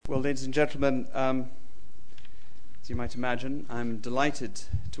Well, ladies and gentlemen, as you might imagine, I'm delighted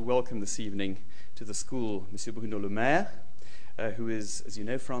to welcome this evening to the school Monsieur Bruno Le Maire, who is, as you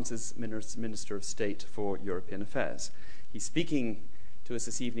know, France's Minister of State for European Affairs. He's speaking to us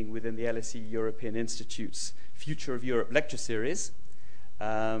this evening within the LSE European Institute's Future of Europe lecture series,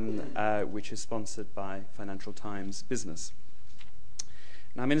 which is sponsored by Financial Times Business.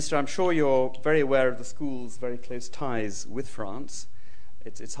 Now, Minister, I'm sure you're very aware of the school's very close ties with France.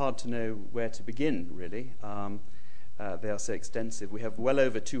 It's hard to know where to begin, really. They are so extensive. We have well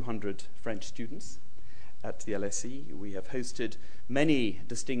over 200 French students at the LSE. We have hosted many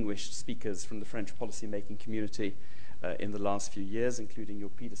distinguished speakers from the French policy-making community in the last few years, including your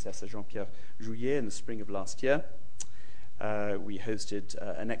predecessor, Jean-Pierre Jouyet, in the spring of last year. We hosted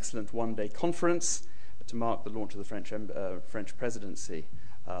an excellent one-day conference to mark the launch of the French presidency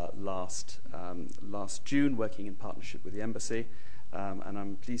last June, working in partnership with the embassy. And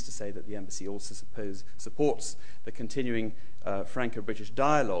I'm pleased to say that the embassy also supports the continuing Franco-British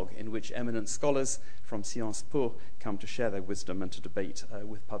dialogue in which eminent scholars from Sciences Po come to share their wisdom and to debate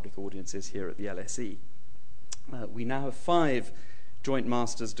with public audiences here at the LSE. We now have 5 joint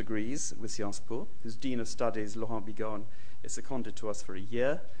master's degrees with Sciences Po, whose Dean of Studies, Laurent Bigon, is seconded to us for a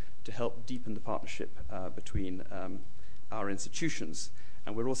year to help deepen the partnership between our institutions.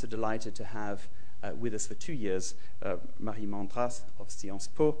 And we're also delighted to have with us for 2 years, Marie Mandras of Sciences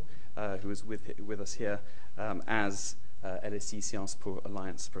Po, who is with us here as LSE Sciences Po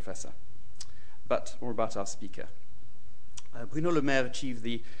Alliance Professor. But more about our speaker. Bruno Le Maire achieved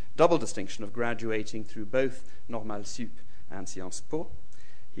the double distinction of graduating through both Normal Sup and Sciences Po.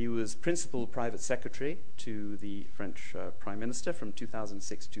 He was Principal Private Secretary to the French Prime Minister from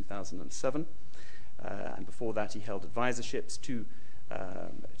 2006 to 2007. And before that, he held advisorships to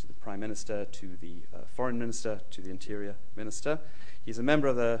the Prime Minister, to the Foreign Minister, to the Interior Minister. He's a member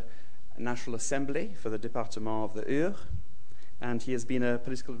of the National Assembly for the Département of the Eure, and he has been a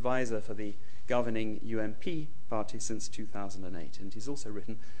political advisor for the governing UMP party since 2008. And he's also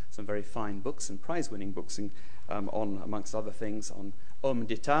written some very fine books and prize-winning books on, amongst other things, on Homme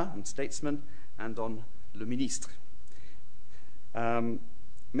d'État and statesman, and on Le Ministre.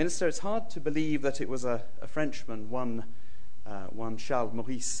 Minister, it's hard to believe that it was a Frenchman, one Charles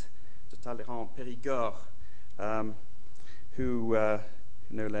Maurice de Talleyrand-Périgord, who,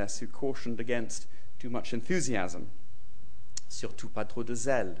 no less, who cautioned against too much enthusiasm. Surtout pas trop de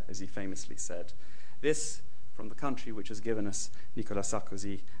zèle, as he famously said. This from the country which has given us Nicolas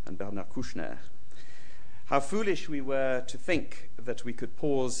Sarkozy and Bernard Kouchner. How foolish we were to think that we could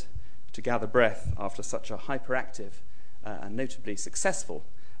pause to gather breath after such a hyperactive and notably successful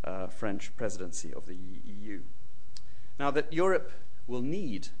French presidency of the EU. Now that Europe will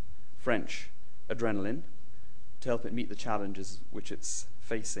need French adrenaline to help it meet the challenges which it's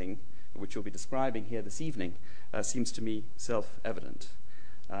facing, which you'll be describing here this evening, seems to me self-evident.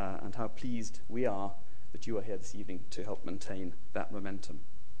 And how pleased we are that you are here this evening to help maintain that momentum.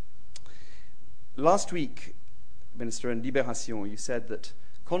 Last week, Minister, in Libération, you said that,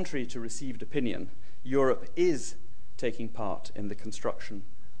 contrary to received opinion, Europe is taking part in the construction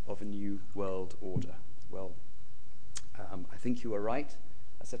of a new world order. Well, I think you are right.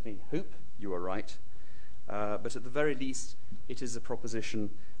 I certainly hope you are right. But at the very least, it is a proposition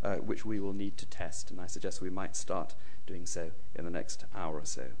which we will need to test, and I suggest we might start doing so in the next hour or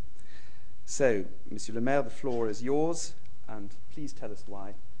so. So, Monsieur Le Maire, the floor is yours, and please tell us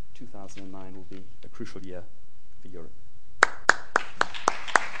why 2009 will be a crucial year for Europe.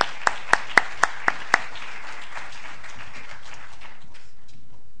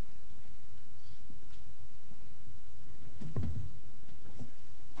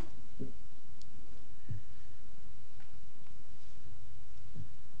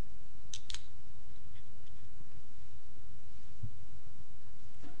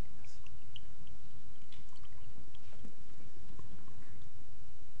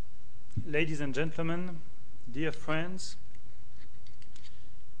 Ladies and gentlemen, dear friends,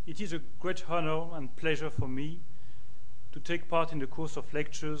 it is a great honor and pleasure for me to take part in the course of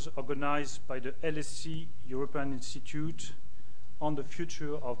lectures organized by the LSE European Institute on the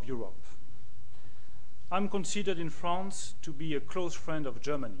future of Europe. I'm considered in France to be a close friend of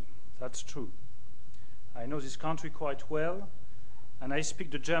Germany. That's true. I know this country quite well, and I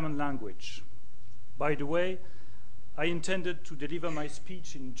speak the German language. By the way, I intended to deliver my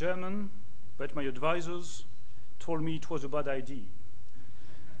speech in German, but my advisors told me it was a bad idea.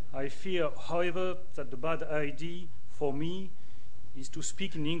 I fear, however, that the bad idea for me is to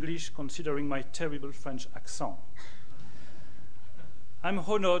speak in English considering my terrible French accent. I'm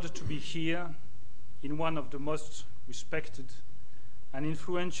honored to be here in one of the most respected and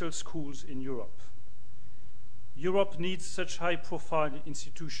influential schools in Europe. Europe needs such high-profile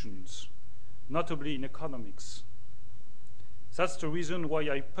institutions, notably in economics. That's the reason why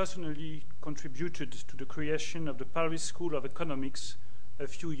I personally contributed to the creation of the Paris School of Economics a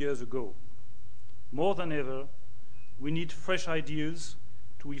few years ago. More than ever, we need fresh ideas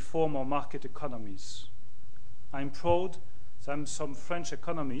to reform our market economies. I'm proud that some French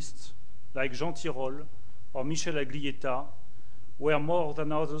economists, like Jean Tirole or Michel Aglietta, were more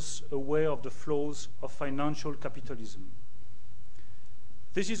than others aware of the flaws of financial capitalism.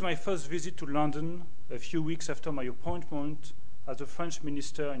 This is my first visit to London a few weeks after my appointment as the French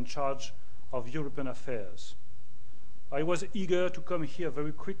minister in charge of European affairs. I was eager to come here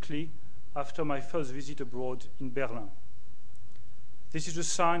very quickly after my first visit abroad in Berlin. This is a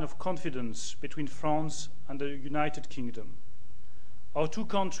sign of confidence between France and the United Kingdom. Our two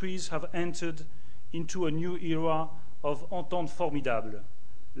countries have entered into a new era of entente formidable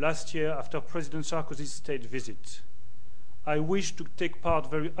last year after President Sarkozy's state visit. I wish to take part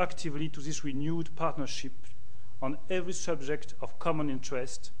very actively to this renewed partnership on every subject of common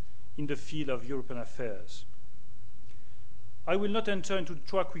interest in the field of European affairs. I will not enter into the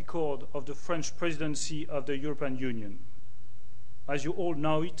track record of the French presidency of the European Union. As you all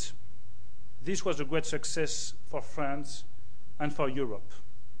know it, this was a great success for France and for Europe.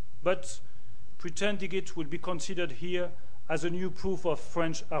 But pretending it will be considered here as a new proof of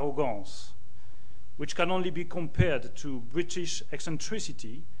French arrogance, which can only be compared to British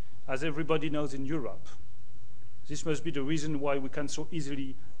eccentricity, as everybody knows in Europe. This must be the reason why we can so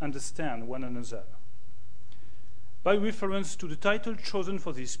easily understand one another. By reference to the title chosen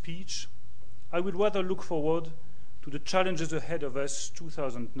for this speech, I would rather look forward to the challenges ahead of us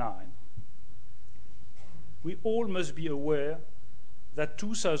 2009. We all must be aware that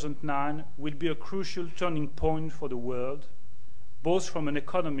 2009 will be a crucial turning point for the world, both from an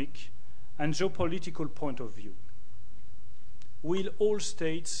economic and geopolitical point of view. Will all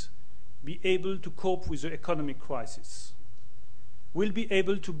states be able to cope with the economic crisis? Will be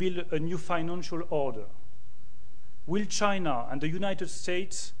able to build a new financial order? Will China and the United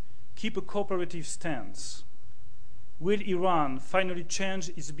States keep a cooperative stance? Will Iran finally change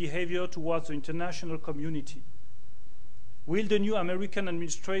its behavior towards the international community? Will the new American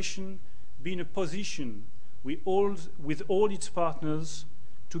administration be in a position with all its partners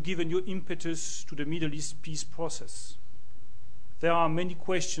to give a new impetus to the Middle East peace process? There are many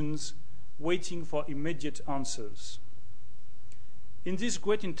questions waiting for immediate answers. In this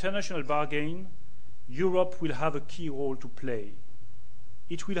great international bargain, Europe will have a key role to play.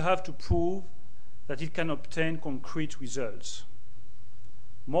 It will have to prove that it can obtain concrete results.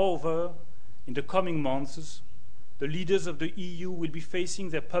 Moreover, in the coming months, the leaders of the EU will be facing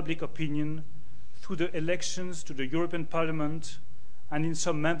their public opinion through the elections to the European Parliament and, in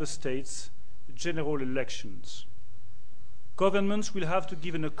some member states, general elections. Governments will have to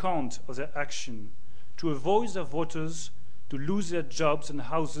give an account of their action to avoid their voters to lose their jobs and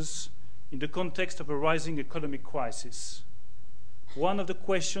houses in the context of a rising economic crisis. One of the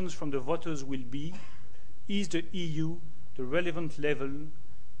questions from the voters will be, is the EU the relevant level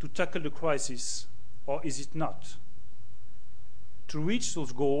to tackle the crisis, or is it not? To reach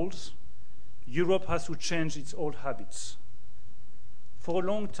those goals, Europe has to change its old habits. For a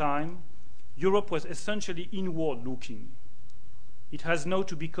long time, Europe was essentially inward-looking. It has now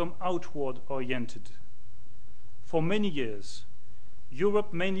to become outward-oriented. For many years,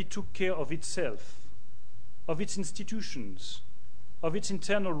 Europe mainly took care of itself, of its institutions, of its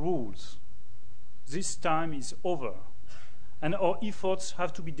internal rules. This time is over, and our efforts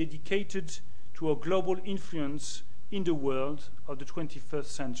have to be dedicated to a global influence in the world of the 21st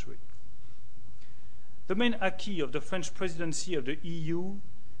century. The main acquis of the French presidency of the EU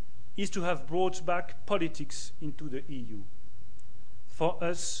is to have brought back politics into the EU. For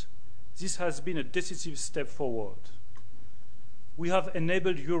us, this has been a decisive step forward. We have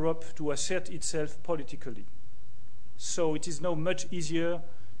enabled Europe to assert itself politically. So it is now much easier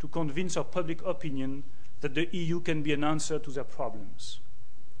to convince our public opinion that the EU can be an answer to their problems.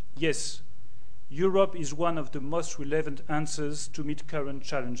 Yes, Europe is one of the most relevant answers to meet current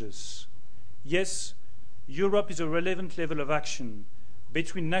challenges. Yes, Europe is a relevant level of action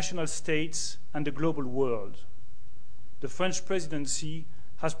between national states and the global world. The French presidency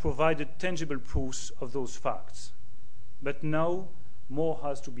has provided tangible proofs of those facts. But now, more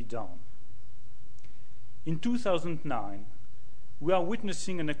has to be done. In 2009, we are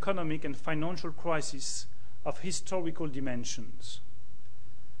witnessing an economic and financial crisis of historical dimensions.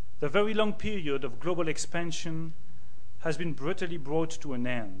 The very long period of global expansion has been brutally brought to an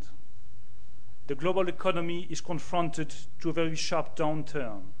end. the global economy is confronted to a very sharp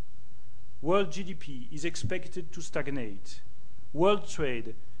downturn. World GDP is expected to stagnate. World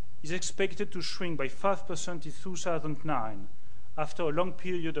trade is expected to shrink by 5% in 2009 after a long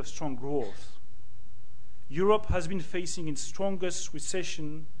period of strong growth. Europe has been facing its strongest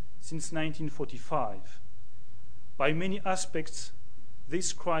recession since 1945. By many aspects,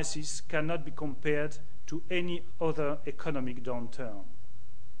 this crisis cannot be compared to any other economic downturn.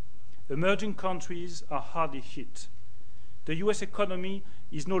 Emerging countries are hardly hit. The US economy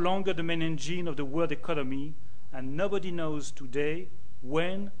is no longer the main engine of the world economy, and nobody knows today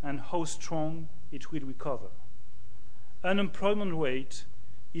when and how strong it will recover. Unemployment rate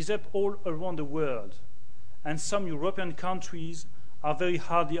is up all around the world, and some European countries are very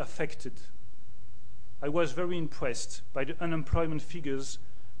hardly affected. I was very impressed by the unemployment figures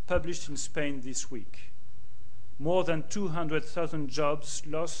published in Spain this week. More than 200,000 jobs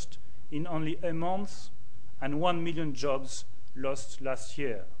lost in only a month, and 1 million jobs lost last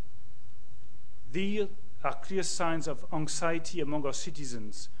year. These are clear signs of anxiety among our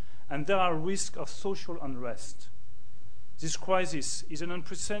citizens, and there are risks of social unrest. This crisis is an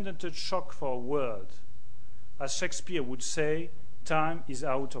unprecedented shock for our world. As Shakespeare would say, time is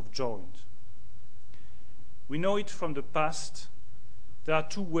out of joint. We know it from the past. There are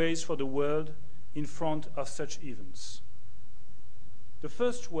two ways for the world in front of such events. The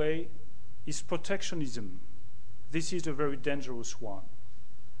first way is protectionism. This is a very dangerous one.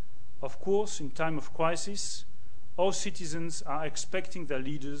 Of course, in time of crisis, all citizens are expecting their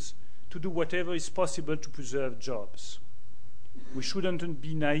leaders to do whatever is possible to preserve jobs. We shouldn't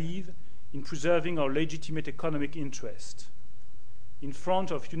be naive in preserving our legitimate economic interest. In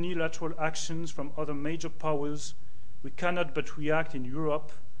front of unilateral actions from other major powers, we cannot but react in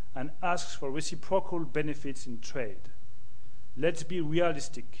Europe and ask for reciprocal benefits in trade. Let's be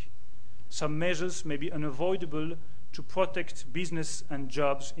realistic. Some measures may be unavoidable to protect business and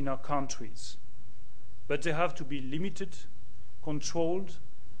jobs in our countries, but they have to be limited, controlled,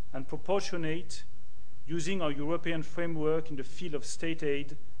 and proportionate, using our European framework in the field of state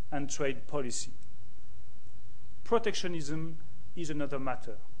aid and trade policy. Protectionism is another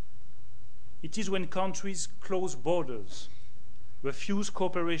matter. It is when countries close borders, refuse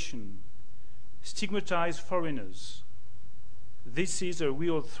cooperation, stigmatize foreigners. This is a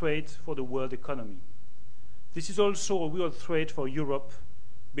real threat for the world economy. This is also a real threat for Europe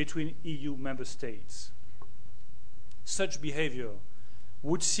between EU member states. Such behavior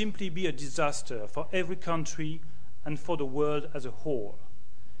would simply be a disaster for every country and for the world as a whole.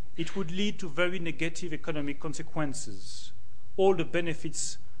 It would lead to very negative economic consequences. All the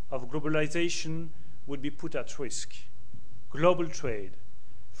benefits of globalization would be put at risk. Global trade,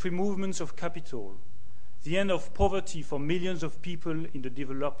 free movements of capital, the end of poverty for millions of people in the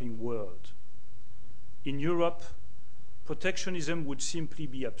developing world. In Europe, protectionism would simply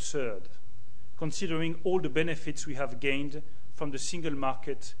be absurd, considering all the benefits we have gained from the single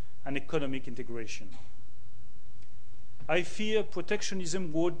market and economic integration. I fear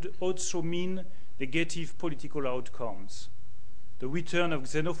protectionism would also mean negative political outcomes, the return of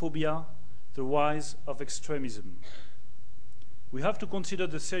xenophobia, the rise of extremism. We have to consider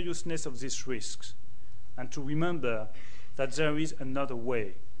the seriousness of these risks and to remember that there is another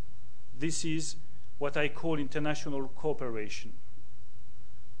way. This is what I call international cooperation.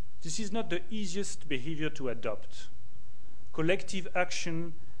 This is not the easiest behavior to adopt. Collective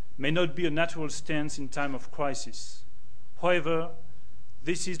action may not be a natural stance in time of crisis. However,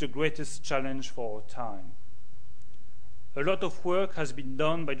 this is the greatest challenge for our time. A lot of work has been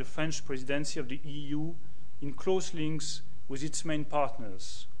done by the French presidency of the EU in close links with its main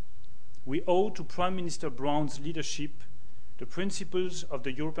partners. We owe to Prime Minister Brown's leadership the principles of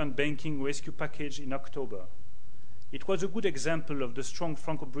the European Banking Rescue Package in October. It was a good example of the strong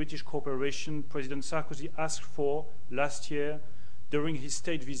Franco-British cooperation President Sarkozy asked for last year during his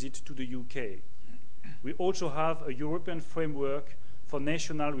state visit to the UK. We also have a European framework for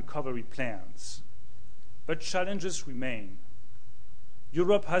national recovery plans. But challenges remain.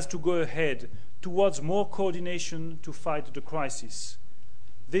 Europe has to go ahead towards more coordination to fight the crisis.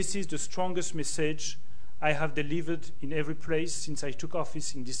 This is the strongest message I have delivered in every place since I took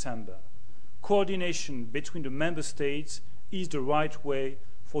office in December. Coordination between the member states is the right way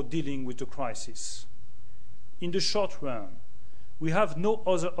for dealing with the crisis. In the short run, we have no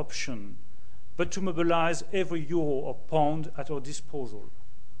other option but to mobilize every euro or pound at our disposal.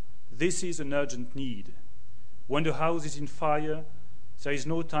 This is an urgent need. When the house is in fire, there is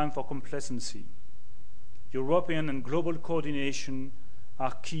no time for complacency. European and global coordination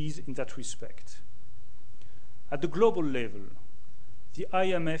are keys in that respect. At the global level, The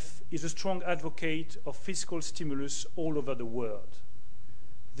IMF is a strong advocate of fiscal stimulus all over the world.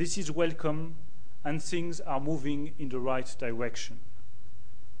 This is welcome, and things are moving in the right direction.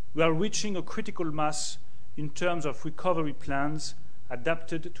 We are reaching a critical mass in terms of recovery plans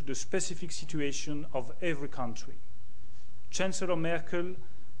adapted to the specific situation of every country. Chancellor Merkel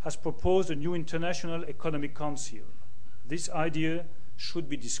has proposed a new International Economic Council. This idea should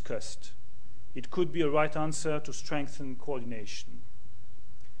be discussed. It could be a right answer to strengthen coordination.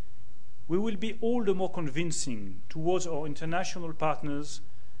 We will be all the more convincing towards our international partners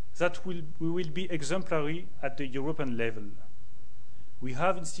that we will be exemplary at the European level. We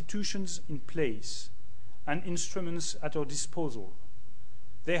have institutions in place and instruments at our disposal.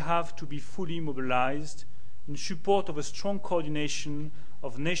 They have to be fully mobilized in support of a strong coordination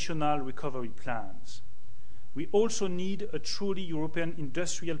of national recovery plans. We also need a truly European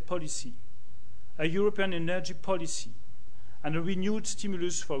industrial policy, a European energy policy, and a renewed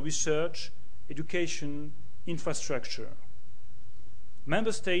stimulus for research, education, infrastructure.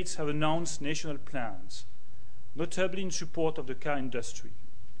 Member States have announced national plans, notably in support of the car industry.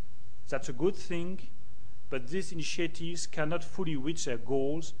 That's a good thing, but these initiatives cannot fully reach their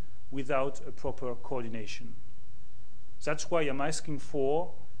goals without a proper coordination. That's why I'm asking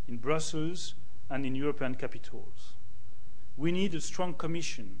for, in Brussels and in European capitals, we need a strong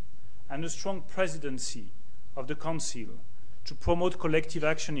Commission and a strong presidency of the Council to promote collective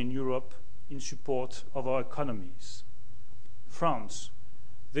action in Europe in support of our economies. France,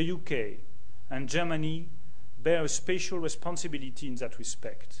 the UK, and Germany bear a special responsibility in that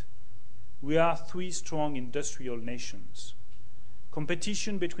respect. We are three strong industrial nations.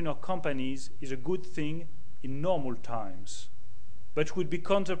 Competition between our companies is a good thing in normal times, but would be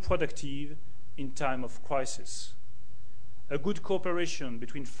counterproductive in time of crisis. A good cooperation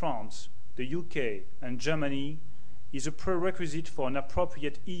between France, the UK, and Germany is a prerequisite for an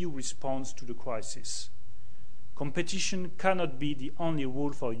appropriate EU response to the crisis. Competition cannot be the only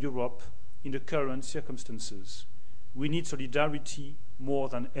rule for Europe in the current circumstances. We need solidarity more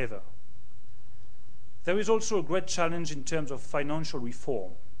than ever. There is also a great challenge in terms of financial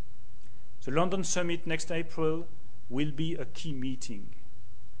reform. The London summit next April will be a key meeting.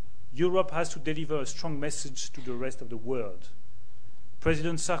 Europe has to deliver a strong message to the rest of the world.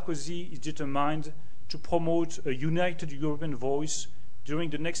 President Sarkozy is determined to promote a united European voice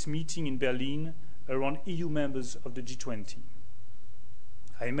during the next meeting in Berlin around EU members of the G20.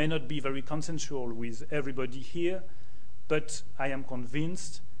 I may not be very consensual with everybody here, but I am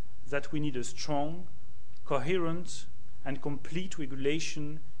convinced that we need a strong, coherent, and complete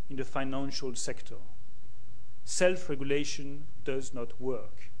regulation in the financial sector. Self-regulation does not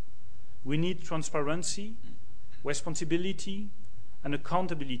work. We need transparency, responsibility, and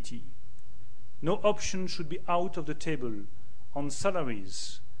accountability. No option should be out of the table on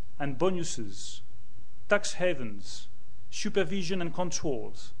salaries and bonuses, tax havens, supervision and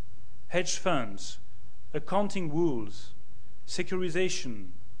controls, hedge funds, accounting rules, securitization,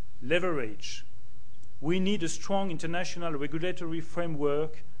 leverage. We need a strong international regulatory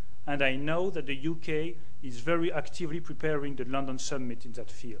framework, and I know that the UK is very actively preparing the London summit in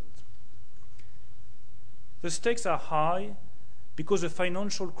that field. The stakes are high because the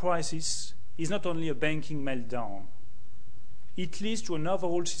financial crisis is not only a banking meltdown. It leads to an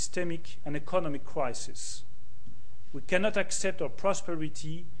overall systemic and economic crisis. We cannot accept our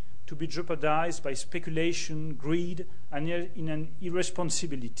prosperity to be jeopardized by speculation, greed, and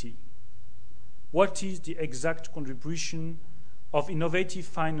irresponsibility. What is the exact contribution of innovative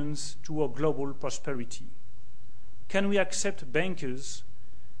finance to our global prosperity? Can we accept bankers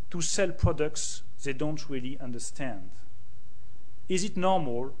to sell products they don't really understand? Is it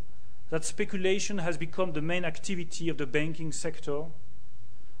normal that speculation has become the main activity of the banking sector?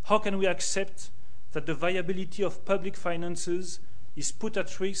 How can we accept that the viability of public finances is put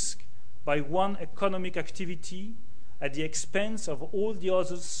at risk by one economic activity at the expense of all the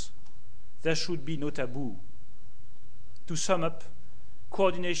others? There should be no taboo. To sum up,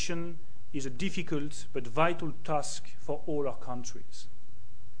 coordination is a difficult but vital task for all our countries.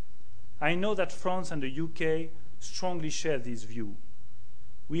 I know that France and the UK strongly share this view.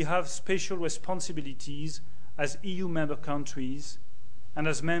 We have special responsibilities as EU member countries and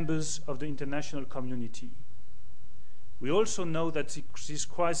as members of the international community. We also know that this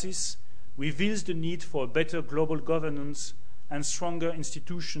crisis reveals the need for better global governance and stronger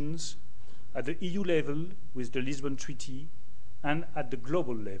institutions at the EU level with the Lisbon Treaty and at the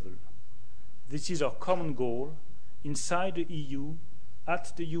global level. This is our common goal inside the EU,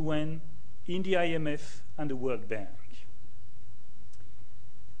 at the UN, in the IMF and the World Bank.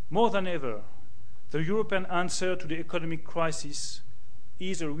 More than ever, the European answer to the economic crisis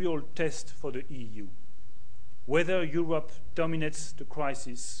is a real test for the EU. Whether Europe dominates the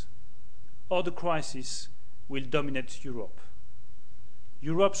crisis or the crisis will dominate Europe.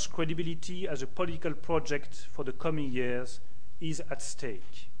 Europe's credibility as a political project for the coming years is at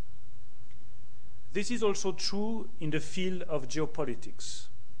stake. This is also true in the field of geopolitics.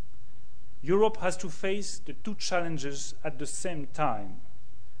 Europe has to face the two challenges at the same time: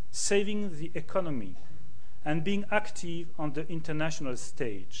 saving the economy and being active on the international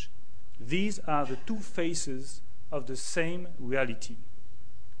stage. These are the two faces of the same reality.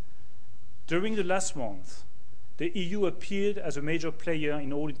 During the last month, the EU appeared as a major player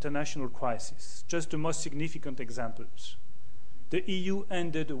in all international crises. Just the most significant examples. The EU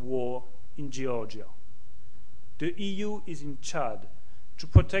ended a war in Georgia. The EU is in Chad to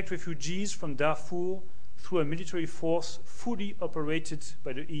protect refugees from Darfur through a military force fully operated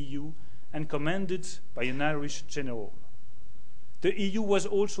by the EU and commanded by an Irish general. The EU was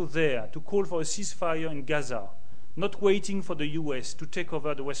also there to call for a ceasefire in Gaza, not waiting for the US to take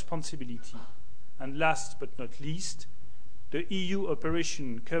over the responsibility. And last but not least, the EU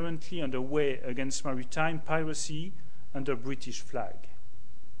operation currently underway against maritime piracy under British flag.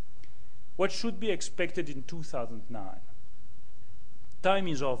 What should be expected in 2009? Time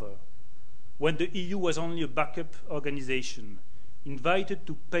is over, when the EU was only a backup organization, invited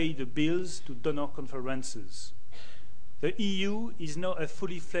to pay the bills to donor conferences. The EU is now a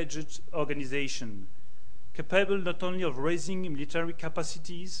fully fledged organization, capable not only of raising military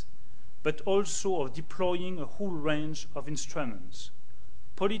capacities, but also of deploying a whole range of instruments,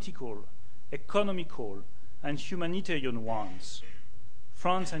 political, economical, and humanitarian ones.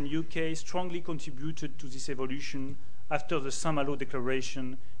 France and UK strongly contributed to this evolution after the Saint-Malo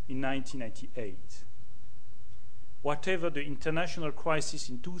Declaration in 1998. Whatever the international crisis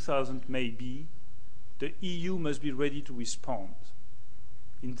in 2000 may be, the EU must be ready to respond.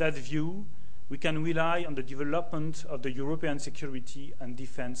 In that view, we can rely on the development of the European security and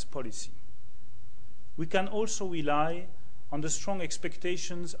defense policy. We can also rely on the strong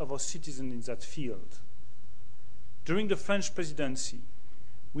expectations of our citizens in that field. During the French presidency,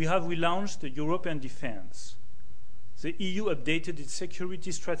 we have relaunched the European defense. The EU updated its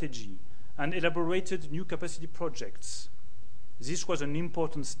security strategy and elaborated new capacity projects. This was an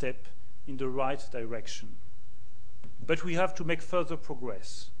important step in the right direction. But we have to make further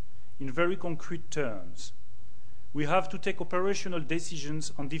progress in very concrete terms. We have to take operational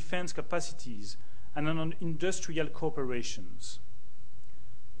decisions on defense capacities and on industrial cooperations.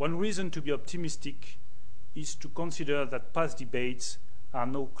 One reason to be optimistic is to consider that past debates are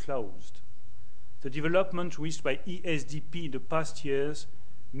now closed. The development reached by ESDP in the past years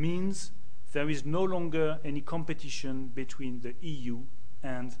means there is no longer any competition between the EU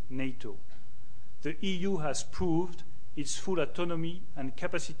and NATO. The EU has proved its full autonomy and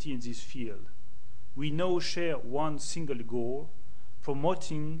capacity in this field. We now share one single goal: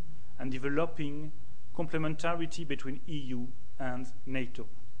 promoting and developing complementarity between EU and NATO.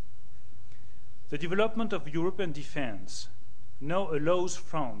 The development of European defense now allows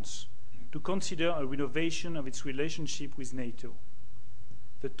France to consider a renovation of its relationship with NATO.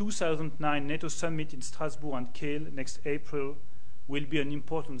 The 2009 NATO summit in Strasbourg and Kiel next April will be an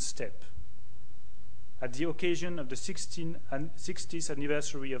important step. At the occasion of the 60th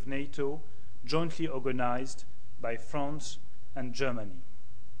anniversary of NATO, jointly organized by France and Germany.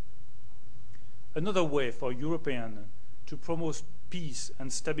 Another way for Europeans to promote peace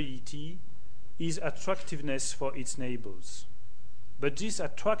and stability is attractiveness for its neighbors. But this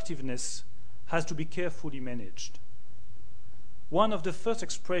attractiveness has to be carefully managed. One of the first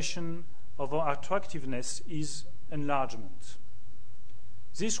expressions of our attractiveness is enlargement.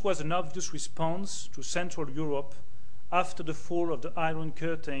 This was an obvious response to Central Europe after the fall of the Iron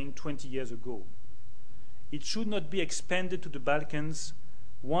Curtain 20 years ago. It should not be expanded to the Balkans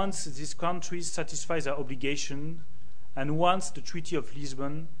once these countries satisfy their obligation and once the Treaty of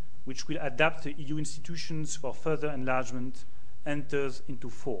Lisbon, which will adapt the EU institutions for further enlargement, enters into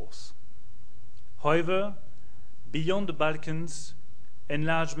force. However, beyond the Balkans,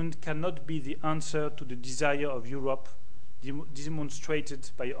 enlargement cannot be the answer to the desire of Europe demonstrated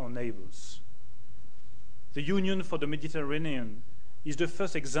by our neighbors. The Union for the Mediterranean is the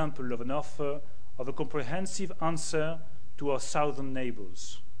first example of an offer of a comprehensive answer to our southern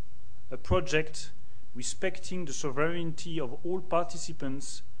neighbors, a project respecting the sovereignty of all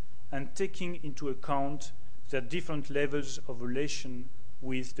participants and taking into account their different levels of relation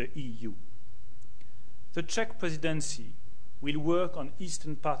with the EU. The Czech presidency will work on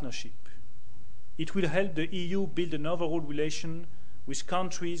Eastern Partnership. It will help the EU build an overall relation with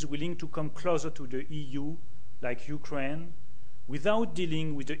countries willing to come closer to the EU, like Ukraine, without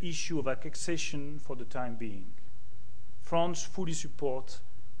dealing with the issue of accession for the time being. France fully supports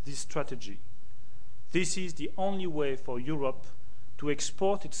this strategy. This is the only way for Europe to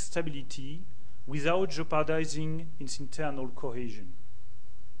export its stability without jeopardizing its internal cohesion.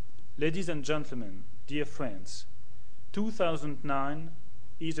 Ladies and gentlemen, dear friends, 2009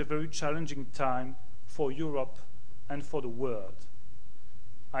 is a very challenging time for Europe and for the world.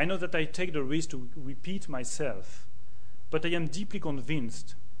 I know that I take the risk to repeat myself, but I am deeply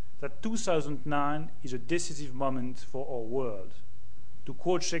convinced that 2009 is a decisive moment for our world. To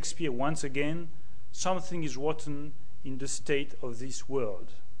quote Shakespeare once again, something is rotten in the state of this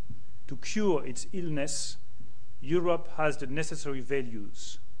world. To cure its illness, Europe has the necessary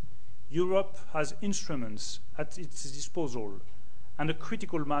values. Europe has instruments at its disposal and a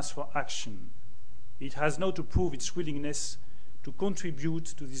critical mass for action. It has now to prove its willingness to contribute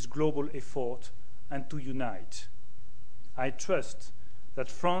to this global effort and to unite. I trust that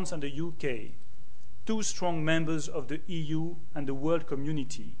France and the UK, two strong members of the EU and the world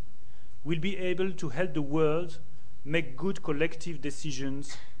community, will be able to help the world make good collective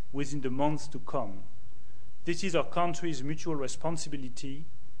decisions within the months to come. This is our country's mutual responsibility.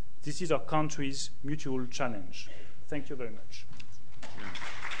 This is our country's mutual challenge. Thank you very much.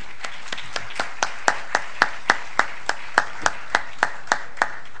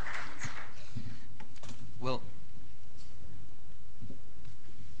 Well,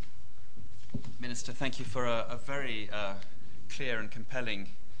 Minister, thank you for a very clear and compelling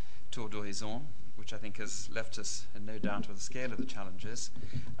tour d'horizon, which I think has left us in no doubt of the scale of the challenges.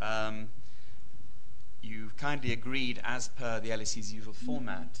 You've kindly agreed, as per the LSE's usual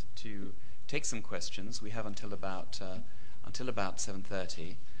format, to take some questions. We have until about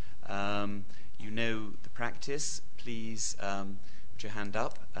 7:30. You know the practice. Please put your hand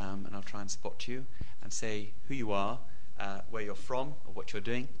up, and I'll try and spot you, and say who you are, where you're from, or what you're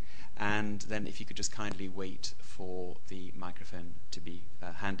doing. And then if you could just kindly wait for the microphone to be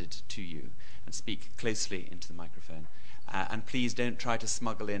handed to you and speak closely into the microphone. And please don't try to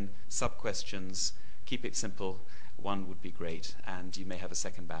smuggle in sub-questions. Keep it simple. One would be great. And you may have a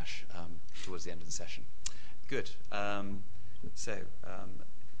second bash towards the end of the session. Good. Would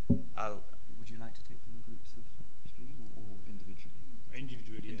you like to take them in groups of three or individually?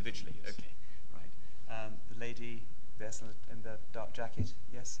 Individually, yes. Okay. Right. The lady there in the dark jacket,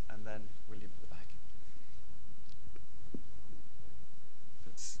 yes, and then William at the back.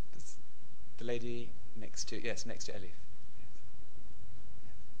 That's the lady next to Elif.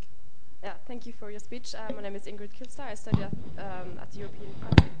 Yeah, thank you for your speech. My name is Ingrid Kilstad. I study at the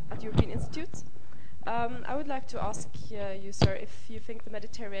European Institute. I would like to ask you, sir, if you think the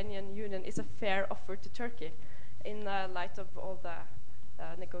Mediterranean Union is a fair offer to Turkey in light of all the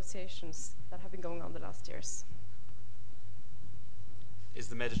negotiations that have been going on the last years. Is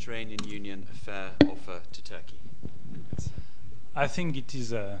the Mediterranean Union a fair offer to Turkey? I think it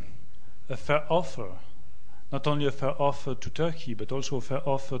is a fair offer. Not only a fair offer to Turkey, but also a fair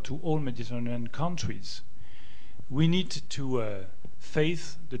offer to all Mediterranean countries. We need to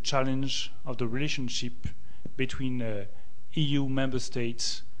face the challenge of the relationship between EU member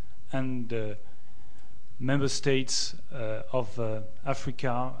states and member states of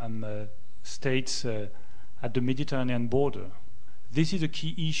Africa and states at the Mediterranean border. This is a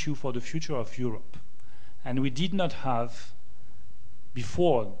key issue for the future of Europe. And we did not have,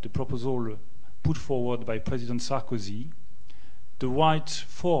 before the proposal put forward by President Sarkozy, the right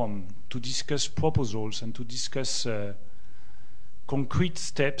forum to discuss proposals and to discuss concrete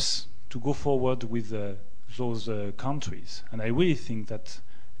steps to go forward with those countries. And I really think that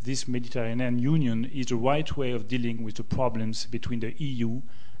this Mediterranean Union is the right way of dealing with the problems between the EU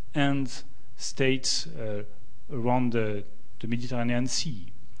and states around the Mediterranean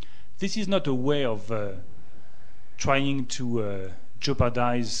Sea. This is not a way of trying to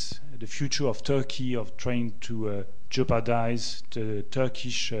jeopardize the future of Turkey, of trying to jeopardize the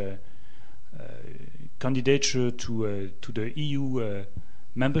Turkish candidature to the EU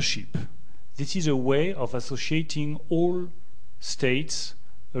membership. This is a way of associating all states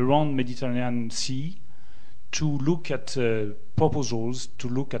around Mediterranean Sea to look at proposals, to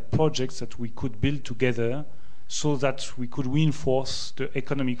look at projects that we could build together so that we could reinforce the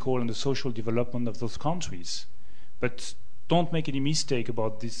economical and the social development of those countries. But don't make any mistake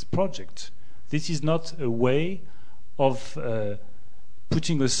about this project. This is not a way of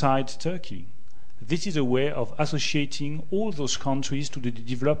putting aside Turkey. This is a way of associating all those countries to the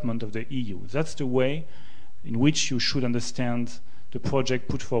development of the EU. That's the way in which you should understand the project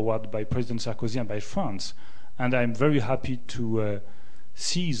put forward by President Sarkozy and by France. And I'm very happy to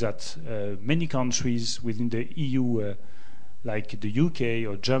see that many countries within the EU like the UK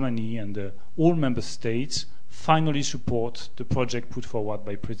or Germany and all member states finally support the project put forward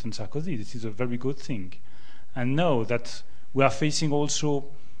by President Sarkozy. This is a very good thing. And know that we are facing also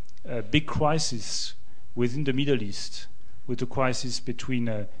a big crisis within the Middle East, with the crisis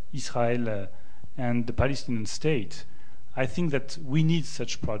between Israel and the Palestinian state. I think that we need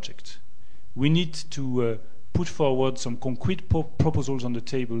such project. We need to put forward some concrete proposals on the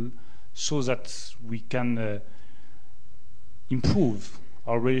table so that we can improve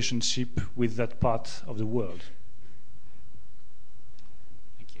our relationship with that part of the world.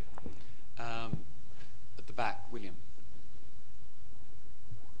 Thank you. At the back, William.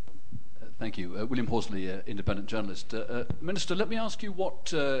 Thank you. William Horsley, independent journalist. Minister, let me ask you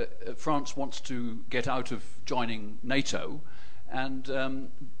what France wants to get out of joining NATO. And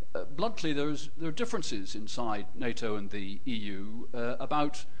bluntly, there are differences inside NATO and the EU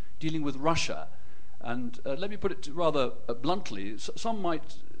about dealing with Russia. And let me put it rather bluntly. Some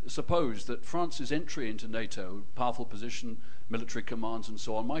might suppose that France's entry into NATO, powerful position, military commands and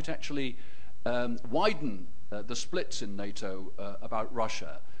so on, might actually widen the splits in NATO about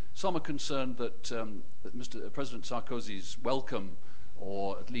Russia. Some are concerned that President Sarkozy's welcome,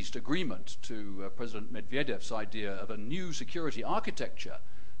 or at least agreement, to President Medvedev's idea of a new security architecture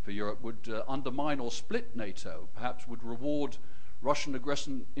for Europe would undermine or split NATO, perhaps would reward Russian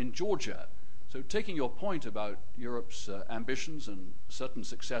aggression in Georgia. So taking your point about Europe's ambitions and certain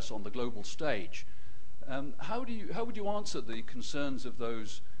success on the global stage, how would you answer the concerns of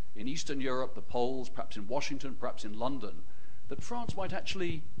those in Eastern Europe, the Poles, perhaps in Washington, perhaps in London, that France might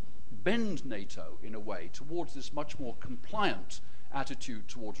actually bend NATO in a way towards this much more compliant attitude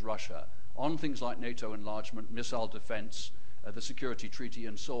towards Russia on things like NATO enlargement, missile defense, the security treaty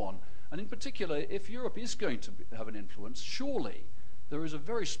and so on? And in particular, if Europe is going to have an influence, surely there is a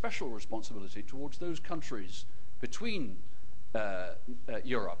very special responsibility towards those countries between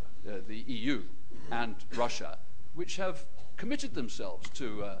Europe, the EU, and Russia, which have committed themselves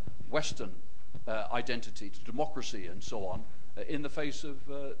to Western identity, to democracy and so on, in the face of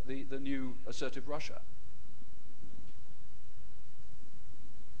the new assertive Russia.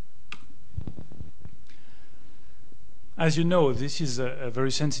 As you know, this is a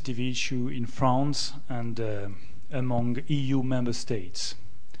very sensitive issue in France and among EU member states.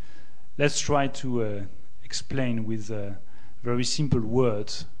 Let's try to explain with very simple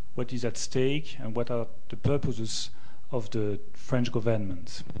words what is at stake and what are the purposes of the French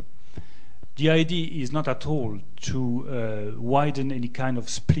government. The idea is not at all to widen any kind of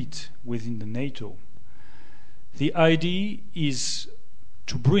split within the NATO. The idea is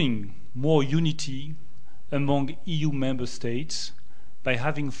to bring more unity among EU member states by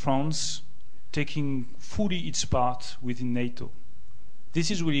having France taking fully its part within NATO.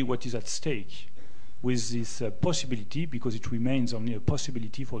 This is really what is at stake with this possibility, because it remains only a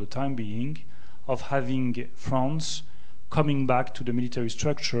possibility for the time being, of having France coming back to the military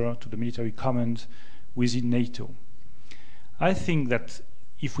structure, to the military command within NATO. I think that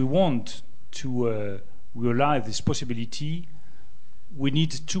if we want to realize this possibility, we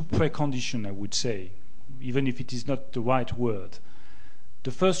need two preconditions, I would say, even if it is not the right word.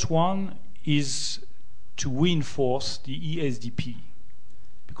 The first one is to reinforce the ESDP,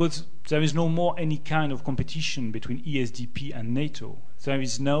 because there is no more any kind of competition between ESDP and NATO. There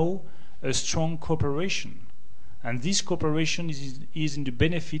is now a strong cooperation, and this cooperation is in the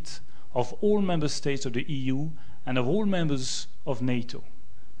benefit of all member states of the EU and of all members of NATO.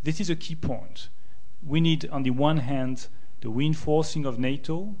 This is a key point. We need, on the one hand, the reinforcing of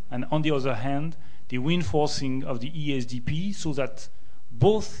NATO, and on the other hand, the reinforcing of the ESDP, so that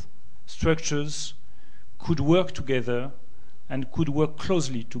both structures could work together and could work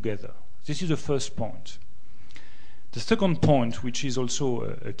closely together. This is the first point. The second point, which is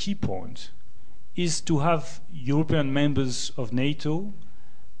also a key point, is to have European members of NATO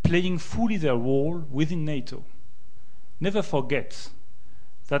playing fully their role within NATO. Never forget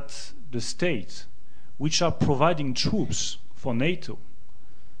that the states which are providing troops for NATO,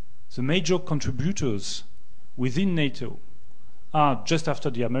 the major contributors within NATO, are, just after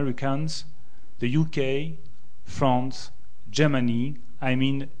the Americans, the UK, France, Germany, I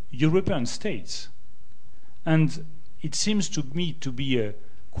mean European states. And it seems to me to be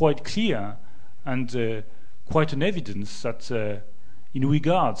quite clear and quite an evidence that in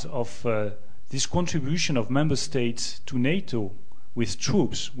regards of this contribution of member states to NATO with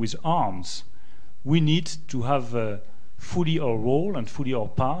troops, with arms, we need to have fully our role and fully our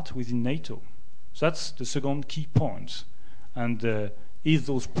part within NATO. So that's the second key point. And if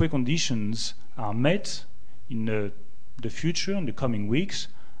those preconditions are met in the future, in the coming weeks,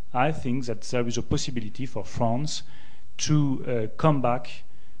 I think that there is a possibility for France to come back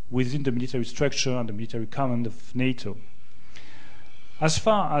within the military structure and the military command of NATO. As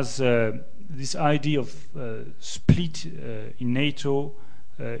far as this idea of split in NATO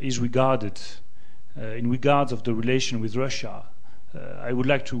is regarded, in regards of the relation with Russia, I would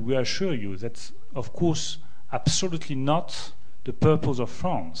like to reassure you that, of course, absolutely not the purpose of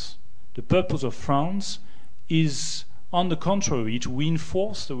France. The purpose of France is, on the contrary, to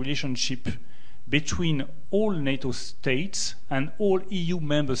reinforce the relationship between all NATO states and all EU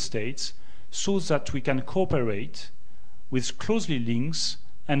member states so that we can cooperate with closely links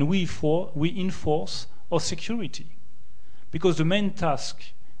and we enforce our security. Because the main task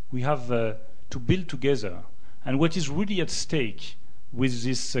we have to build together, and what is really at stake with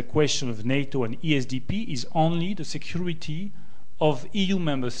this question of NATO and ESDP, is only the security of EU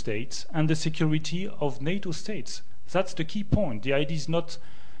member states and the security of NATO states. That's the key point. The idea is not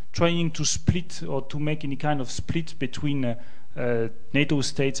trying to split or to make any kind of split between NATO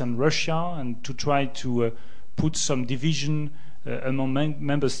states and Russia and to try to put some division among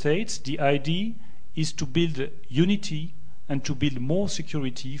member states. The idea is to build unity and to build more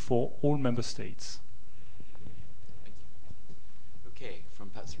security for all member states. Thank you. Okay,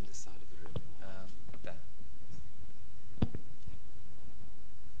 perhaps from this side of the room.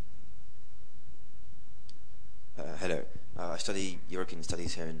 There. Hello. I study European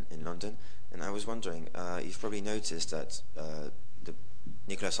studies here in London, and I was wondering, you've probably noticed that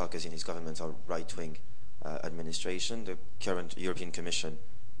Nicolas Sarkozy and his government are right-wing administration. The current European Commission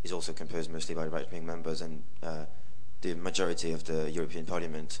is also composed mostly by right-wing members, and the majority of the European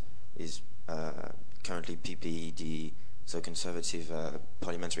Parliament is currently PPE, so conservative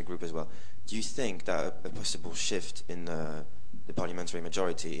parliamentary group as well. Do you think that a possible shift in the parliamentary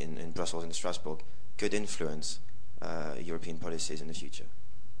majority in Brussels and Strasbourg could influence European policies in the future?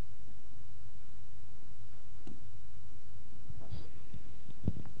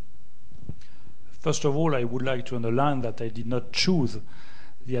 First of all, I would like to underline that I did not choose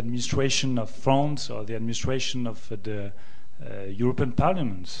the administration of France or the administration of the European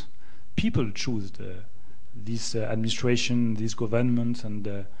Parliament. People choose this administration, this government,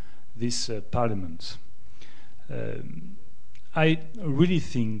 and this parliament. I really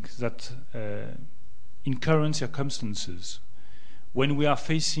think that in current circumstances, when we are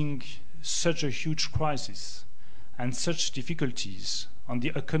facing such a huge crisis and such difficulties on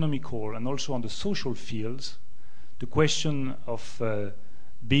the economical and also on the social fields, the question of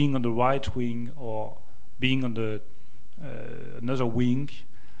being on the right wing or being on the another wing,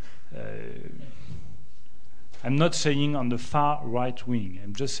 I'm not saying on the far right wing,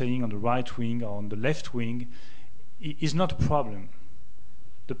 I'm just saying on the right wing or on the left wing, is not a problem.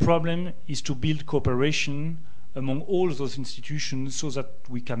 The problem is to build cooperation among all those institutions so that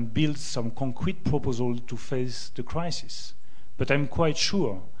we can build some concrete proposal to face the crisis. But I'm quite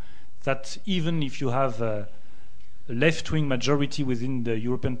sure that even if you have a left-wing majority within the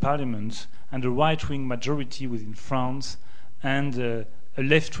European Parliament and a right-wing majority within France and a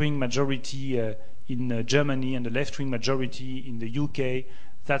left-wing majority in Germany and a left-wing majority in the UK,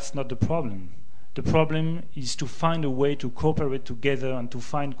 that's not the problem. The problem is to find a way to cooperate together and to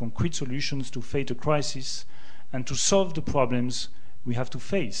find concrete solutions to face the crisis and to solve the problems we have to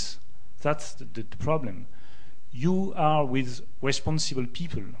face. That's the problem. You are with responsible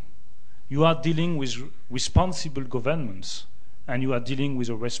people. You are dealing with responsible governments, and you are dealing with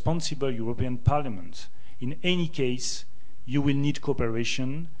a responsible European Parliament. In any case, you will need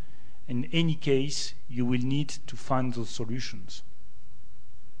cooperation. In any case, you will need to find those solutions.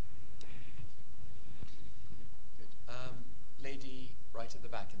 Lady right at the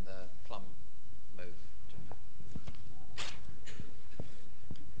back in the plum mauve jumper.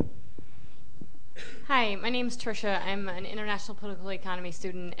 Hi, my name is Trisha. I'm an international political economy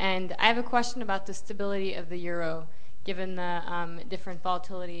student, and I have a question about the stability of the euro, given the different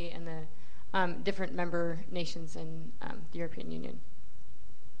volatility and the different member nations in the European Union.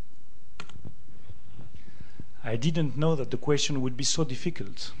 I didn't know that the question would be so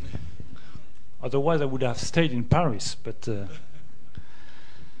difficult. Otherwise, I would have stayed in Paris, but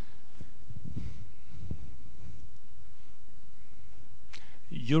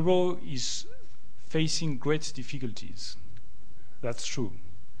Euro is facing great difficulties. That's true.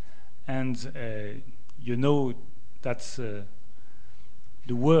 And you know that's the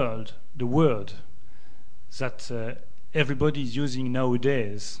word that everybody is using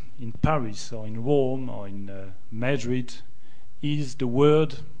nowadays in Paris or in Rome or in Madrid is the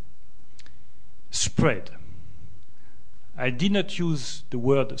word spread. I did not use the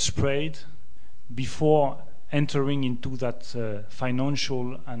word spread before entering into that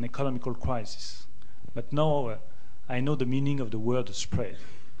financial and economical crisis. But now I know the meaning of the word spread.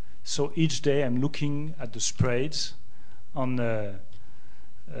 So each day I'm looking at the spreads on a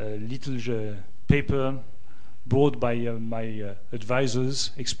little paper brought by my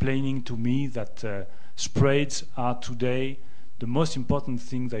advisors, explaining to me that spreads are today the most important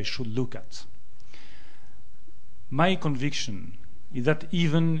thing I should look at. My conviction is that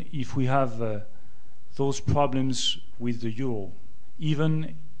even if we have those problems with the euro,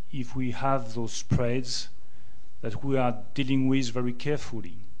 even if we have those spreads that we are dealing with very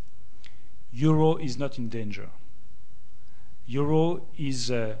carefully, euro is not in danger. Euro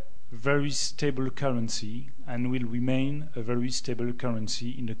is a very stable currency and will remain a very stable currency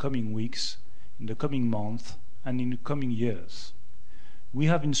in the coming weeks, in the coming months, and in the coming years. We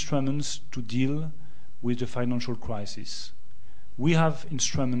have instruments to deal with the financial crisis. We have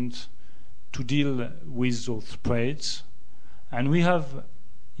instruments to deal with those spreads, and we have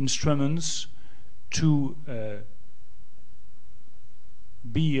instruments to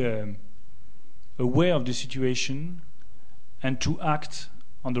be aware of the situation and to act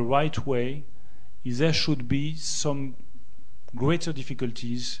on the right way if there should be some greater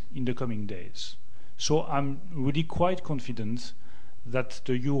difficulties in the coming days. So I'm really quite confident that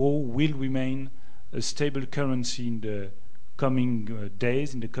the euro will remain a stable currency in the coming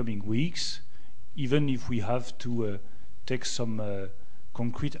days, in the coming weeks, even if we have to take some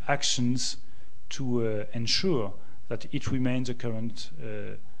concrete actions to ensure that it remains a current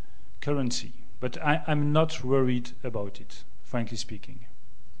currency. But I'm not worried about it, frankly speaking.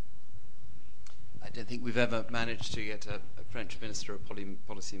 I don't think we've ever managed to get a French minister or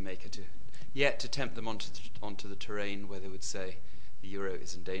policy maker to tempt them onto the terrain where they would say the euro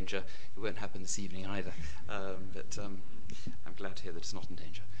is in danger. It won't happen this evening either. But I'm glad to hear that it's not in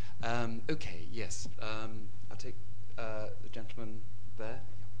danger. Okay, yes. I'll take the gentleman there.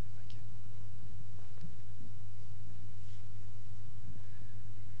 Thank you.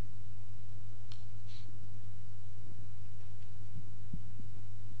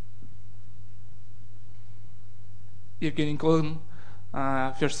 Evgeny Kolin,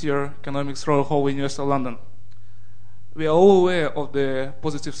 first year economics Royal Hall, University of London. We are all aware of the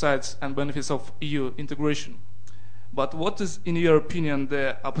positive sides and benefits of EU integration. But what is, in your opinion,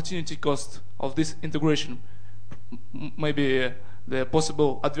 the opportunity cost of this integration? Maybe the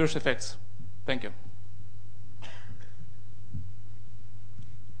possible adverse effects? Thank you.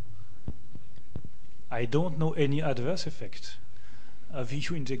 I don't know any adverse effect of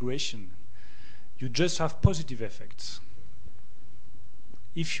EU integration. You just have positive effects.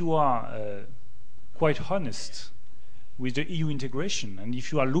 If you are quite honest with the EU integration, and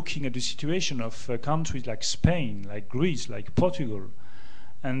if you are looking at the situation of countries like Spain, like Greece, like Portugal,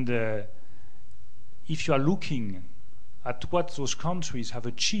 and if you are looking at what those countries have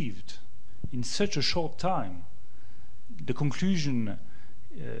achieved in such a short time, the conclusion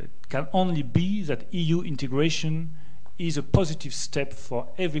can only be that EU integration is a positive step for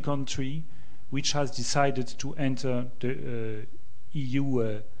every country which has decided to enter the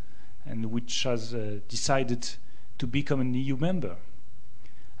EU and which has decided to become an EU member.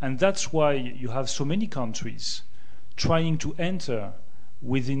 And that's why you have so many countries trying to enter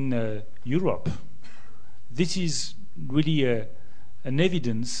within Europe. This is really an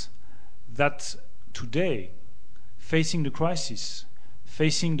evidence that today, facing the crisis,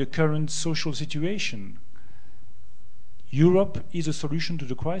 facing the current social situation, Europe is a solution to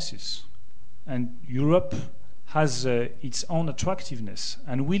the crisis. And Europe has its own attractiveness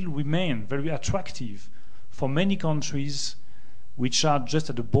and will remain very attractive for many countries which are just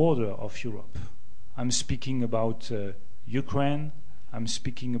at the border of Europe. I'm speaking about Ukraine, I'm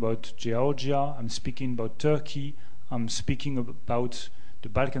speaking about Georgia, I'm speaking about Turkey, I'm speaking about the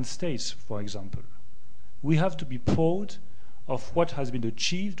Balkan states, for example. We have to be proud of what has been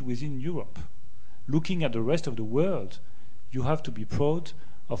achieved within Europe. Looking at the rest of the world, you have to be proud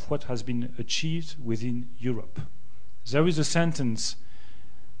of what has been achieved within Europe. There is a sentence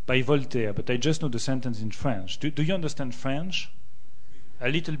by Voltaire, but I just know the sentence in French. Do you understand French? A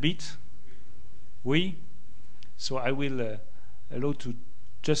little bit? Oui? So I will allow to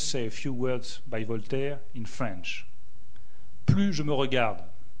just say a few words by Voltaire in French. Plus je me regarde,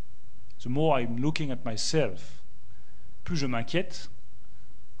 the more I'm looking at myself, plus je m'inquiète,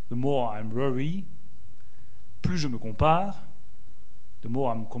 the more I'm worried, plus je me compare, the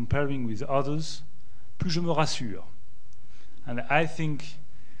more I'm comparing with others, plus je me rassure. And I think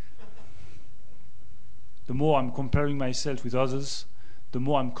the more I'm comparing myself with others, the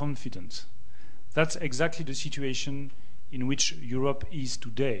more I'm confident. That's exactly the situation in which Europe is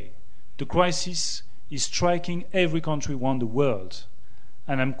today. The crisis is striking every country around the world.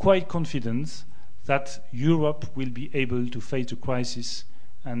 And I'm quite confident that Europe will be able to face the crisis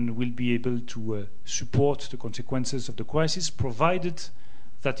and will be able to support the consequences of the crisis, provided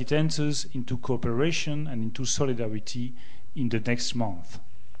that it enters into cooperation and into solidarity in the next month.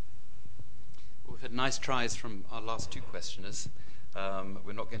 Well, we've had nice tries from our last two questioners.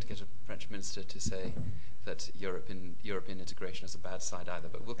 We're not going to get a French minister to say that European integration is a bad side either,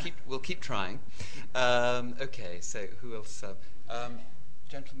 but we'll keep trying. Okay, so who else?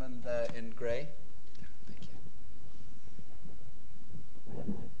 Gentleman there in grey. Thank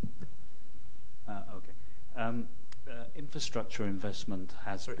you. Infrastructure investment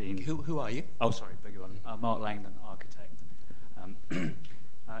has been... Who are you? Oh, sorry, beg your pardon. Mark Langdon, architect.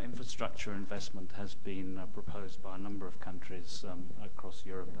 Infrastructure investment has been proposed by a number of countries across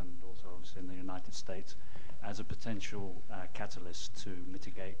Europe and also obviously in the United States as a potential catalyst to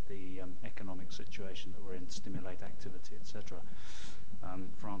mitigate the economic situation that we're in, stimulate activity, etc.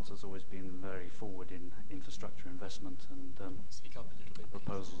 France has always been very forward in infrastructure investment and Speak up a little bit,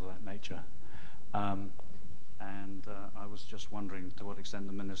 proposals of that nature. And I was just wondering to what extent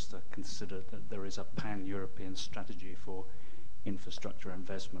the Minister considered that there is a pan-European strategy for infrastructure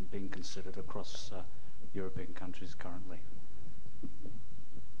investment being considered across European countries currently.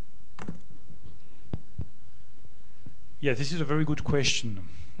 Yeah, this is a very good question.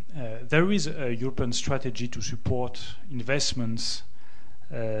 There is a European strategy to support investments,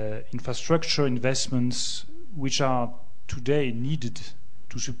 infrastructure investments, which are today needed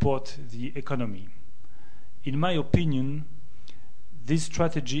to support the economy. In my opinion, this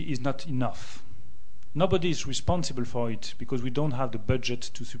strategy is not enough. Nobody is responsible for it because we don't have the budget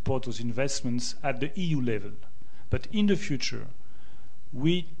to support those investments at the EU level. But in the future,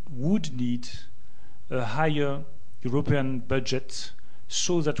 we would need a higher European budget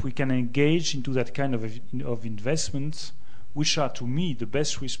so that we can engage into that kind of investments, which are, to me, the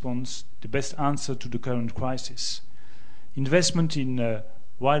best response, the best answer to the current crisis. Investment in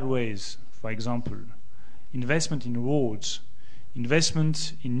railways, for example, investment in roads,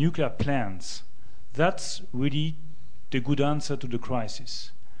 investment in nuclear plants, that's really the good answer to the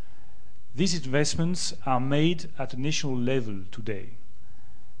crisis. These investments are made at a national level today.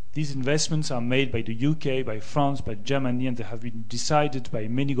 These investments are made by the UK, by France, by Germany, and they have been decided by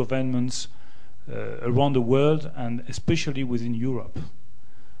many governments around the world, and especially within Europe.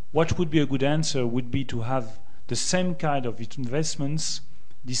 What would be a good answer would be to have the same kind of investments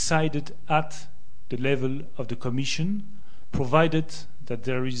decided at the level of the Commission, provided that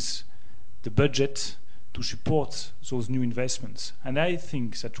there is the budget to support those new investments. And I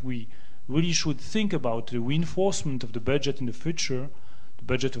think that we really should think about the reinforcement of the budget in the future, the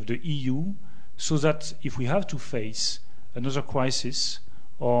budget of the EU, so that if we have to face another crisis,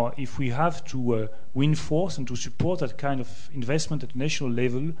 or if we have to reinforce and to support that kind of investment at the national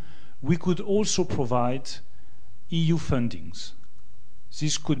level, we could also provide EU fundings.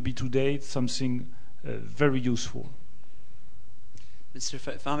 This could be today something very useful. Mr.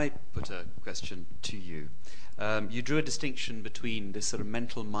 If I may put a question to you. You drew a distinction between this sort of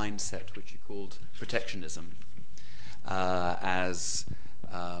mental mindset, which you called protectionism, as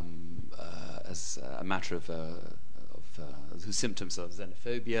a matter of the symptoms of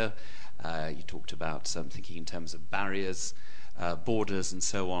xenophobia. You talked about thinking in terms of barriers, borders, and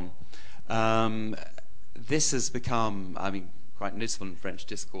so on. This has become, quite noticeable in French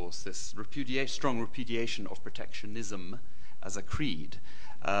discourse, this strong repudiation of protectionism as a creed.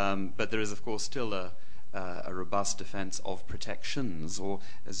 But there is, of course, still a robust defense of protections, or,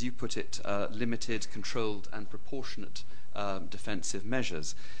 as you put it, limited, controlled, and proportionate defensive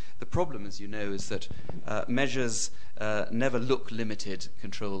measures. The problem, as you know, is that measures never look limited,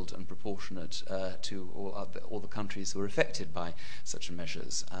 controlled, and proportionate to all the countries who are affected by such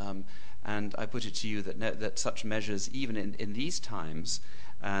measures. And I put it to you that such measures, even in these times,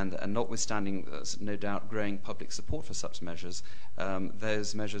 and notwithstanding, no doubt, growing public support for such measures,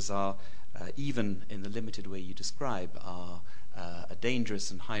 those measures are, even in the limited way you describe, are a dangerous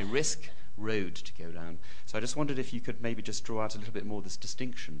and high-risk road to go down. So I just wondered if you could maybe just draw out a little bit more this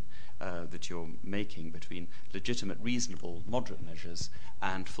distinction that you're making between legitimate, reasonable, moderate measures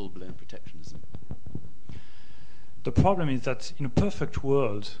and full-blown protectionism. The problem is that in a perfect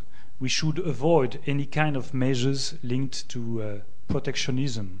world, we should avoid any kind of measures linked to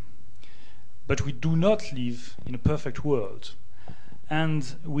protectionism. But we do not live in a perfect world.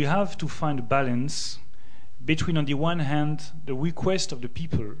 And we have to find a balance between, on the one hand, the request of the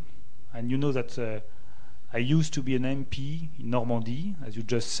people. And you know that I used to be an MP in Normandy, as you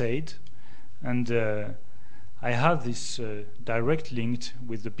just said. And I have this direct link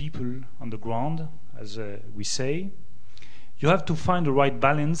with the people on the ground, as we say. you have to find the right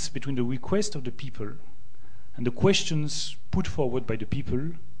balance between the request of the people and the questions put forward by the people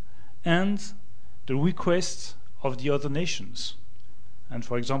and the requests of the other nations. And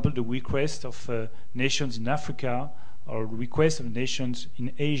for example, the request of nations in Africa or request of nations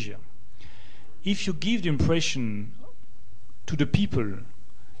in Asia. If you give the impression to the people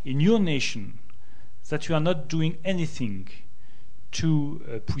in your nation that you are not doing anything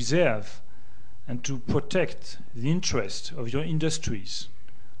to preserve and to protect the interest of your industries,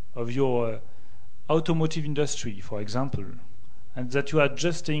 of your automotive industry, for example, and that you are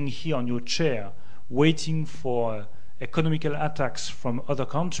just staying here on your chair waiting for economical attacks from other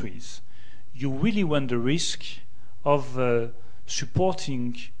countries, you really run the risk of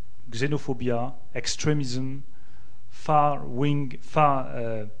supporting xenophobia, extremism, far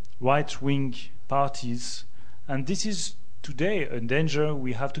right-wing parties, and this is today a danger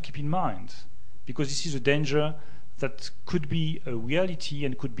we have to keep in mind, because this is a danger that could be a reality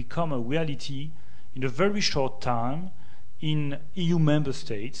and could become a reality in a very short time in EU member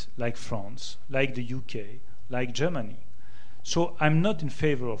states like France, like the UK, like Germany. So I'm not in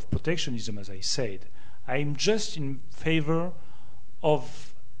favor of protectionism, as I said. I'm just in favor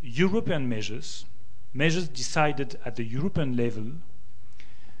of European measures decided at the European level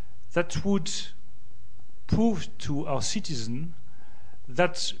that would prove to our citizens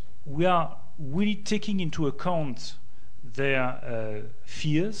that we are really taking into account their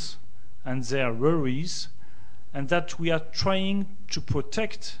fears and their worries, and that we are trying to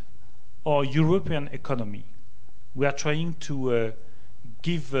protect our European economy. We are trying to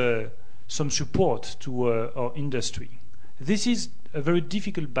give some support to our industry. This is a very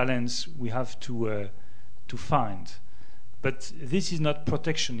difficult balance we have to find, but this is not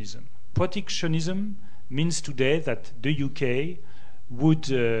protectionism. Protectionism means today that the UK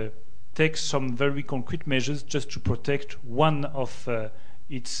would take some very concrete measures just to protect one of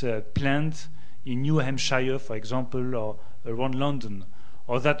its plants in New Hampshire, for example, or around London,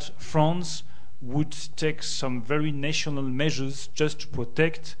 or that France would take some very national measures just to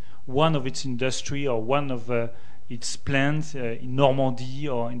protect one of its industry or one of its plants in Normandy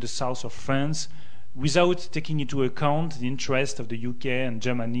or in the south of France, without taking into account the interest of the UK and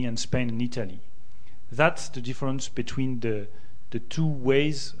Germany and Spain and Italy. That's the difference between the two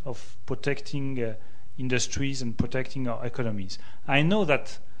ways of protecting industries and protecting our economies. I know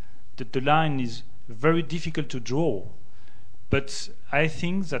that the line is very difficult to draw, but I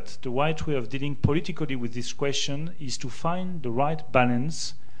think that the right way of dealing politically with this question is to find the right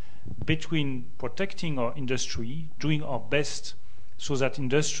balance between protecting our industry, doing our best so that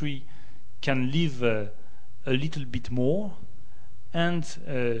industry can live a little bit more, and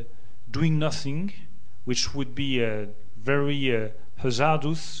doing nothing, which would be very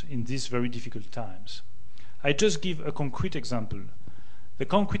hazardous in these very difficult times. I just give a concrete example. The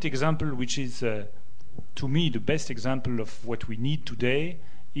concrete example, which is to me the best example of what we need today,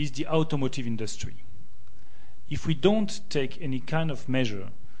 is the automotive industry. If we don't take any kind of measure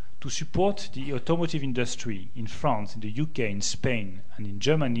to support the automotive industry in France, in the UK, in Spain, and in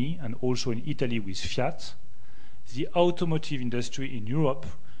Germany, and also in Italy with Fiat, the automotive industry in Europe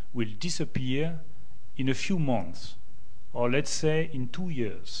will disappear in a few months, or let's say in 2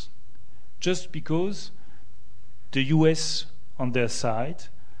 years, just because the US on their side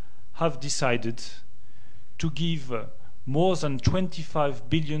have decided to give more than $25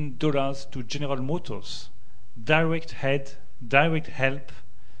 billion to General Motors, direct help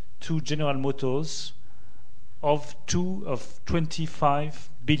to General Motors of $25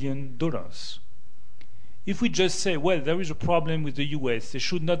 billion. If we just say, well, there is a problem with the US, they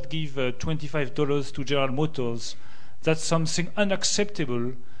should not give $25 to General Motors, that's something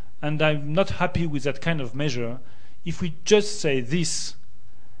unacceptable, and I'm not happy with that kind of measure. If we just say this,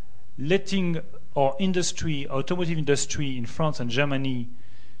 letting our industry, automotive industry in France and Germany,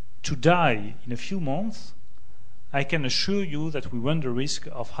 to die in a few months, I can assure you that we run the risk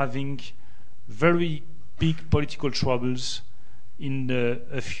of having very big political troubles in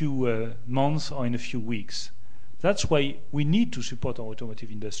a few months or in a few weeks. That's why we need to support our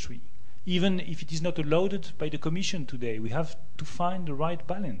automotive industry. Even if it is not allowed by the Commission today, we have to find the right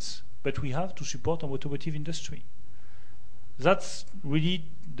balance, but we have to support our automotive industry. That's really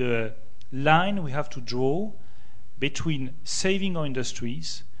the line we have to draw between saving our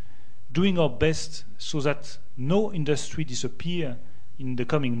industries, doing our best so that no industry disappear in the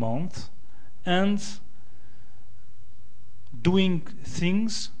coming month, and doing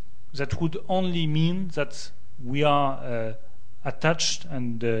things that would only mean that we are attached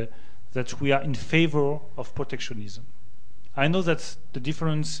and that we are in favor of protectionism. I know that the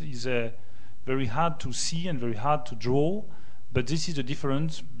difference is very hard to see and very hard to draw, but this is the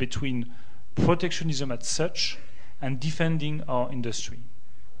difference between protectionism as such and defending our industry.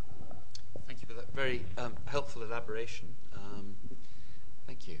 Thank you for that very helpful elaboration.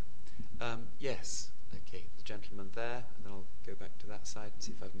 Thank you. Yes, okay, the gentleman there, and then I'll go back to that side and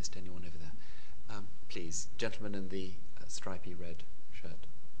see if I've missed anyone over there. Please, gentleman in the stripy red shirt.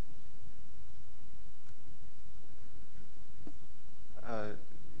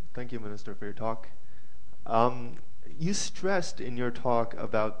 Thank you, Minister, for your talk. You stressed in your talk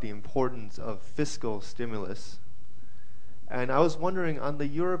about the importance of fiscal stimulus. And I was wondering, on the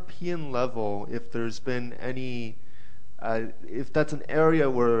European level, if there's been any, if that's an area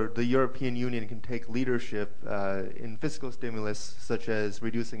where the European Union can take leadership in fiscal stimulus, such as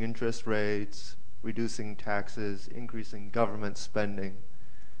reducing interest rates, reducing taxes, increasing government spending,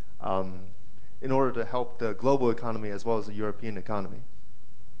 in order to help the global economy as well as the European economy.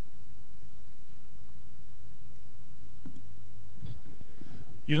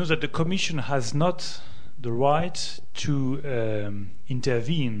 You know that the Commission has not the right to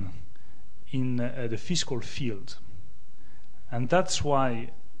intervene in the fiscal field. And that's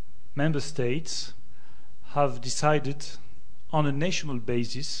why member states have decided on a national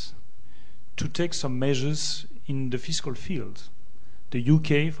basis to take some measures in the fiscal field. The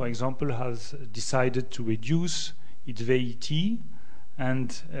UK, for example, has decided to reduce its VAT,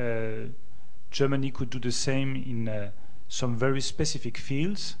 and Germany could do the same in some very specific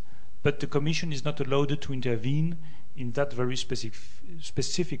fields, but the Commission is not allowed to intervene in that very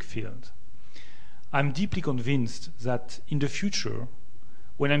specific field. I'm deeply convinced that in the future,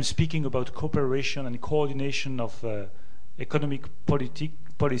 when I'm speaking about cooperation and coordination of economic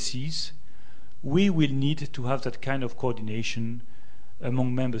policies, we will need to have that kind of coordination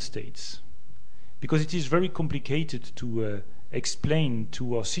among member states. Because it is very complicated to explain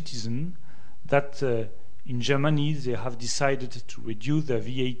to our citizens that in Germany, they have decided to reduce their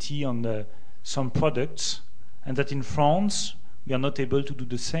VAT on some products, and that in France, we are not able to do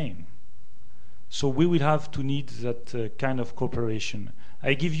the same. So we will have to need that kind of cooperation.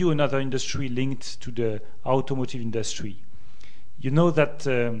 I give you another industry linked to the automotive industry. You know that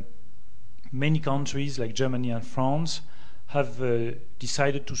many countries like Germany and France have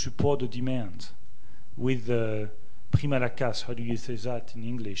decided to support the demand with prime à la casse. How do you say that in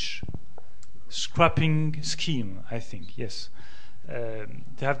English? Scrapping scheme, I think, yes.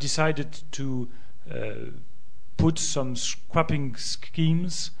 They have decided to put some scrapping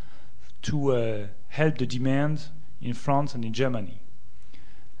schemes to help the demand in France and in Germany.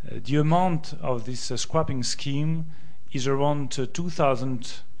 The amount of this scrapping scheme is around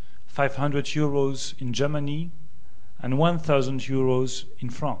 2,500 euros in Germany and 1,000 euros in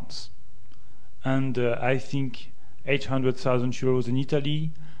France. And I think 800,000 euros in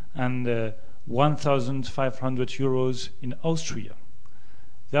Italy and 1,500 euros in Austria.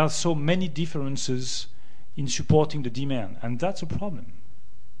 There are so many differences in supporting the demand, and that's a problem,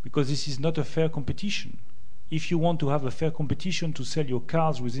 because this is not a fair competition. If you want to have a fair competition to sell your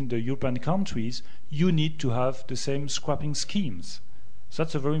cars within the European countries, you need to have the same scrapping schemes. So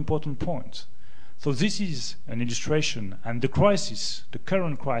that's a very important point. So this is an illustration, and the crisis, the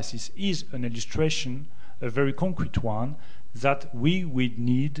current crisis, is an illustration, a very concrete one, that we will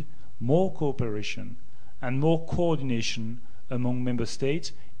need more cooperation and more coordination among member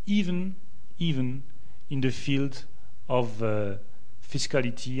states, even in the field of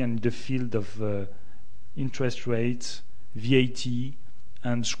fiscality and the field of interest rates, VAT,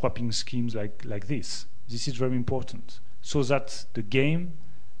 and scrapping schemes like this. This is very important, so that the game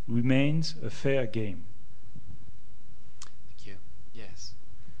remains a fair game. Thank you. Yes.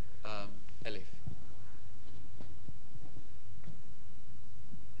 Elif.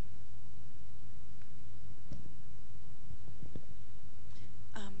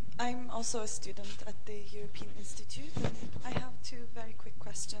 I'm also a student at the European Institute, and I have two very quick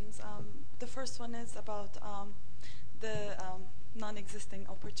questions. The first one is about the non-existing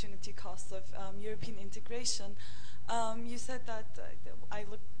opportunity costs of European integration. You said that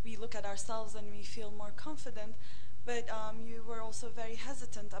we look at ourselves and we feel more confident, but you were also very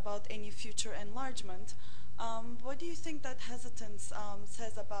hesitant about any future enlargement. What do you think that hesitance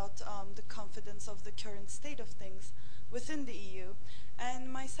says about the confidence of the current state of things within the EU?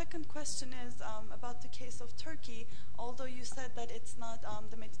 And my second question is about the case of Turkey. Although you said that it's not,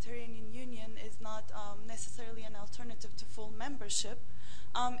 the Mediterranean Union is not necessarily an alternative to full membership,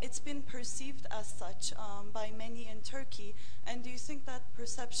 it's been perceived as such by many in Turkey. And do you think that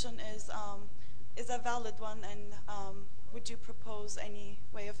perception is a valid one, and would you propose any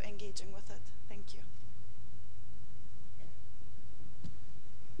way of engaging with it? Thank you.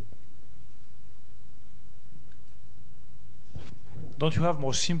 Don't you have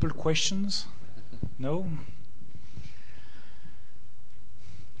more simple questions? No?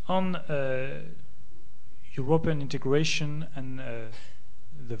 On European integration and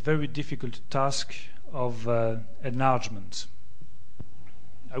the very difficult task of enlargement,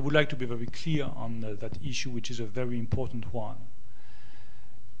 I would like to be very clear on that issue, which is a very important one.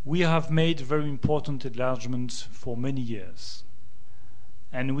 We have made very important enlargements for many years,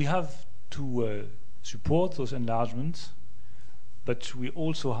 and we have to support those enlargements, but we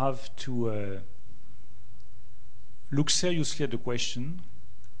also have to look seriously at the question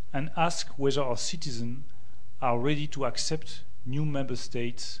and ask whether our citizens are ready to accept new member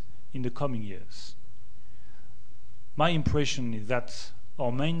states in the coming years. My impression is that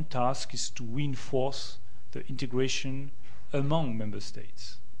our main task is to reinforce the integration among member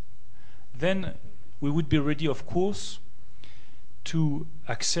states. Then we would be ready, of course, to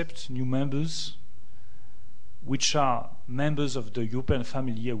accept new members, which are members of the European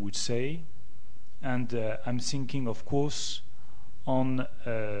family, I would say, and I'm thinking, of course, on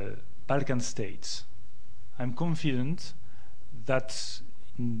Balkan states. I'm confident that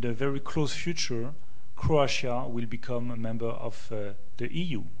in the very close future, Croatia will become a member of the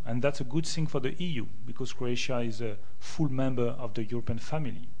EU, and that's a good thing for the EU, because Croatia is a full member of the European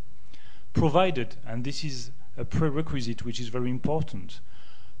family. Provided, and this is a prerequisite which is very important,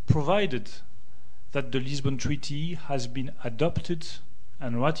 provided that the Lisbon Treaty has been adopted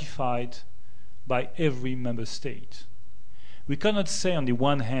and ratified by every member state. We cannot say on the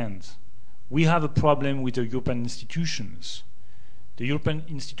one hand, we have a problem with the European institutions. The European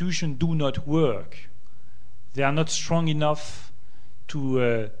institutions do not work. They are not strong enough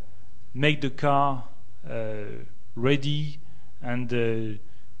to make the car ready and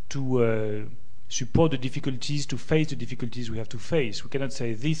to support the difficulties, to face the difficulties we have to face. We cannot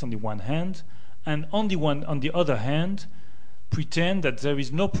say this on the one hand, and on the other hand, pretend that there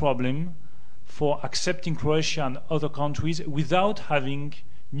is no problem for accepting Croatia and other countries without having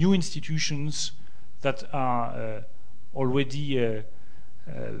new institutions that are already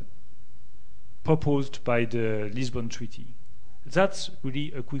proposed by the Lisbon Treaty. That's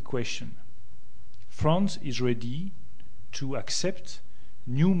really a quick question. France is ready to accept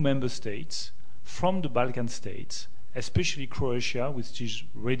new member states from the Balkan states, especially Croatia, which is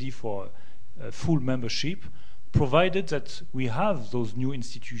ready for full membership, provided that we have those new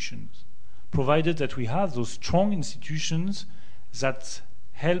institutions, provided that we have those strong institutions that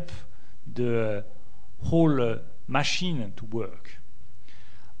help the whole machine to work.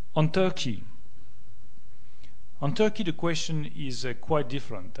 On Turkey, the question is quite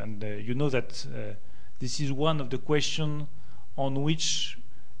different, and you know that this is one of the questions on which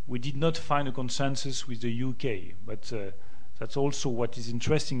we did not find a consensus with the UK, but that's also what is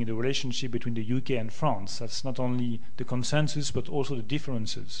interesting in the relationship between the UK and France. That's not only the consensus, but also the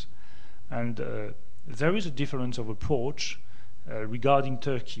differences. And there is a difference of approach regarding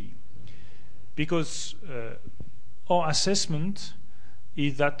Turkey, because our assessment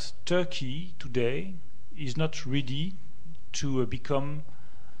is that Turkey today is not ready to become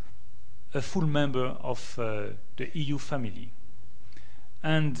a full member of the EU family.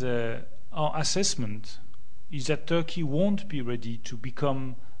 And our assessment is that Turkey won't be ready to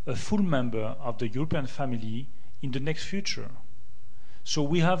become a full member of the European family in the next future. So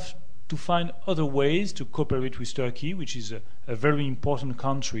we have to find other ways to cooperate with Turkey, which is a very important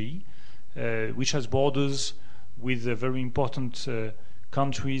country, which has borders with very important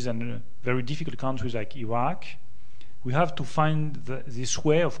countries and very difficult countries like Iraq. We have to find this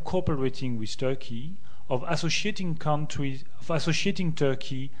way of cooperating with Turkey, of associating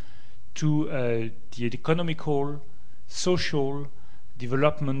Turkey to the economical, social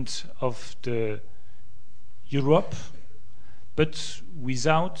development of the Europe, but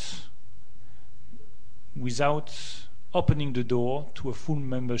without opening the door to a full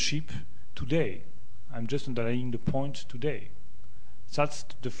membership today. I'm just underlining the point today. That's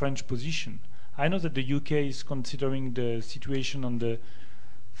the French position. I know that the UK is considering the situation on the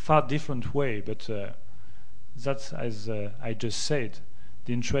far different way, but that's, as I just said,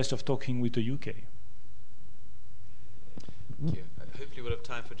 the interest of talking with the UK. Thank you. Hopefully we'll have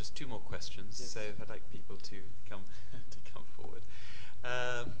time for just two more questions, yes. So I'd like people to come forward.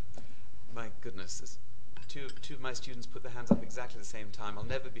 My goodness, two of my students put their hands up exactly at the same time. I'll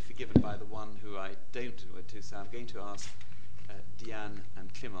never be forgiven by the one who I don't do it to, so I'm going to ask Diane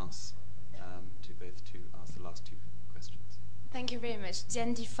and Clémence to both to ask the last two questions. Thank you very much.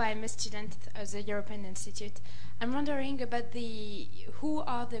 Diane Diffie, I'm a student of the European Institute. I'm wondering about who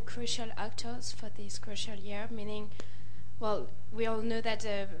are the crucial actors for this crucial year, meaning, well, we all know that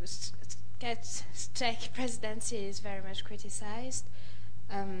Czech presidency is very much criticized.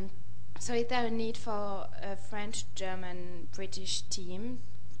 So is there a need for a French, German, British team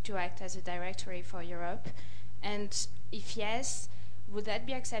to act as a directory for Europe? And if yes, would that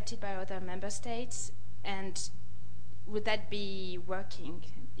be accepted by other member states? And would that be working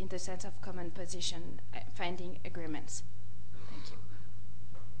in the sense of common position, finding agreements? Thank you.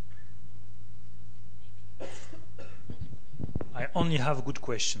 I only have good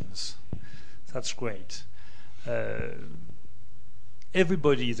questions. That's great.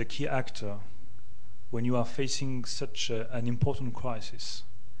 Everybody is a key actor when you are facing such an important crisis.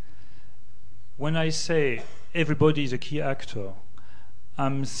 When I say everybody is a key actor,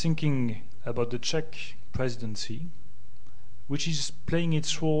 I'm thinking about the Czech presidency, which is playing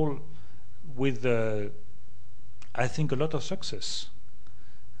its role with, I think, a lot of success.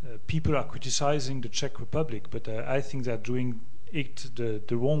 People are criticizing the Czech Republic, but I think they're doing it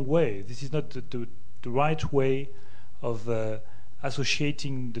the wrong way. This is not the right way of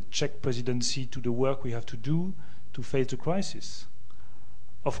associating the Czech presidency to the work we have to do to face the crisis.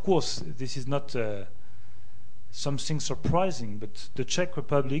 Of course, this is not something surprising, but the Czech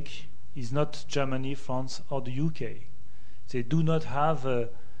Republic is not Germany, France, or the UK. They do not have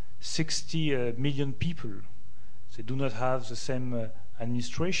 60 million people. They do not have the same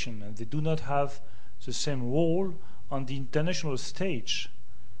administration, and they do not have the same role on the international stage.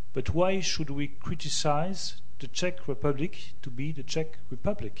 But why should we criticize the Czech Republic to be the Czech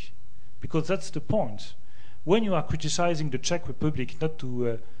Republic? Because that's the point. When you are criticizing the Czech Republic not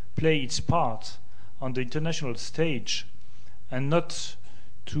to play its part on the international stage and not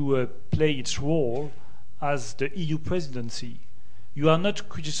to play its role as the EU presidency, you are not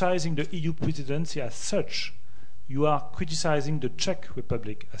criticizing the EU presidency as such. You are criticizing the Czech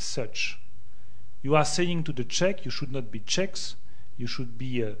Republic as such. You are saying to the Czech, you should not be Czechs, you should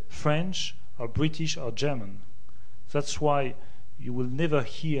be French or British or German. That's why you will never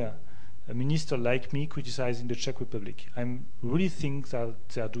hear a minister like me criticizing the Czech Republic. I really think that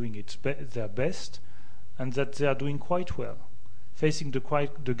they are doing their best and that they are doing quite well. Facing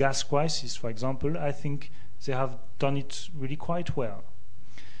the gas crisis, for example, I think they have done it really quite well.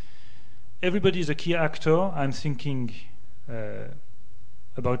 Everybody is a key actor. I'm thinking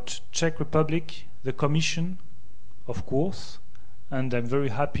about Czech Republic, the Commission, of course, and I'm very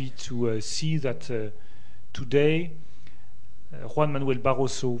happy to see that today Juan Manuel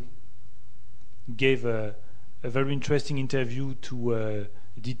Barroso gave a very interesting interview to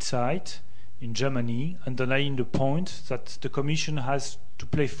Die Zeit in Germany, underlying the point that the Commission has to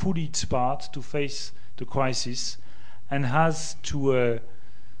play fully its part to face the crisis and has to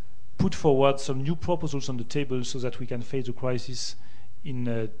put forward some new proposals on the table so that we can face the crisis in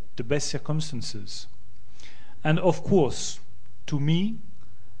the best circumstances. And of course, to me,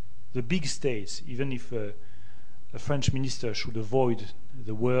 the big states, even if a French minister should avoid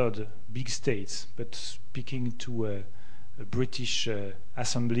the word big states, but speaking to a British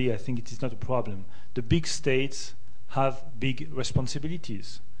assembly, I think it is not a problem. The big states have big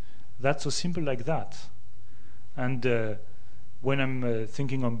responsibilities. That's so simple like that. And when I'm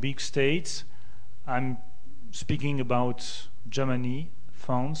thinking on big states, I'm speaking about Germany,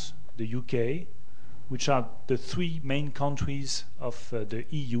 France, the UK, which are the three main countries of the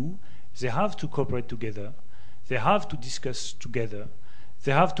EU. They have to cooperate together. They have to discuss together.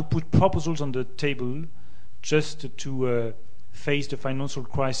 They have to put proposals on the table just to face the financial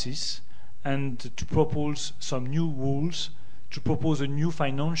crisis and to propose some new rules, to propose a new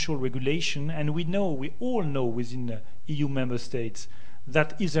financial regulation. And we all know within the EU member states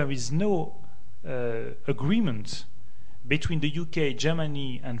that if there is no agreement between the UK,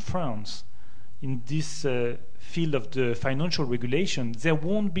 Germany and France in this field of the financial regulation, there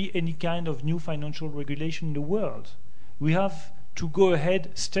won't be any kind of new financial regulation in the world. We have to go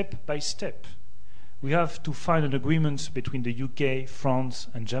ahead step by step. We have to find an agreement between the UK, France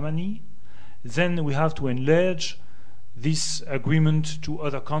and Germany. Then we have to enlarge this agreement to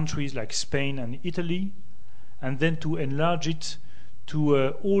other countries like Spain and Italy, and then to enlarge it to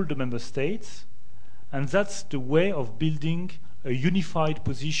all the member states. And that's the way of building a unified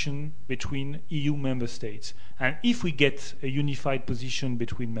position between EU member states. And if we get a unified position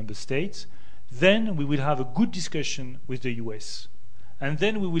between member states, then we will have a good discussion with the US. And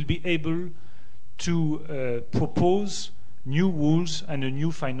then we will be able to propose new rules and a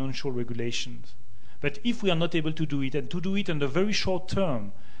new financial regulations. But if we are not able to do it, and to do it in the very short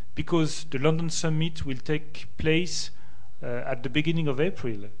term, because the London summit will take place at the beginning of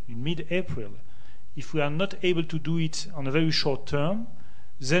April, in mid-April, if we are not able to do it on a very short term,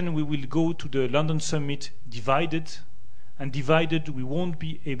 then we will go to the London summit divided, and divided we won't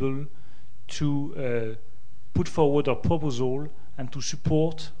be able to put forward our proposal and to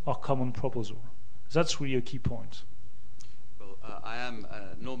support our common proposal. That's really a key point. Well, I am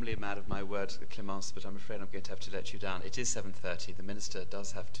normally a man of my word, Clémence, but I'm afraid I'm going to have to let you down. It is 7:30. The Minister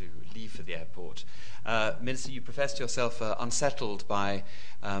does have to leave for the airport. Minister, you professed yourself unsettled by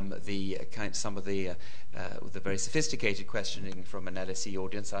some of the very sophisticated questioning from an LSE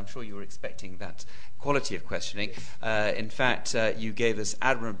audience. I'm sure you were expecting that quality of questioning. In fact, you gave us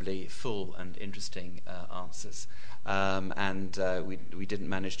admirably full and interesting answers. And we didn't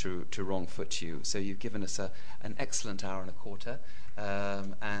manage to wrong foot you. So you've given us an excellent hour and a quarter,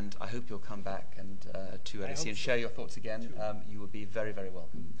 and I hope you'll come back and to LSE and share your thoughts again. You will be very, very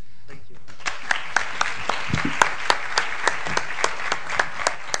welcome. Thank you.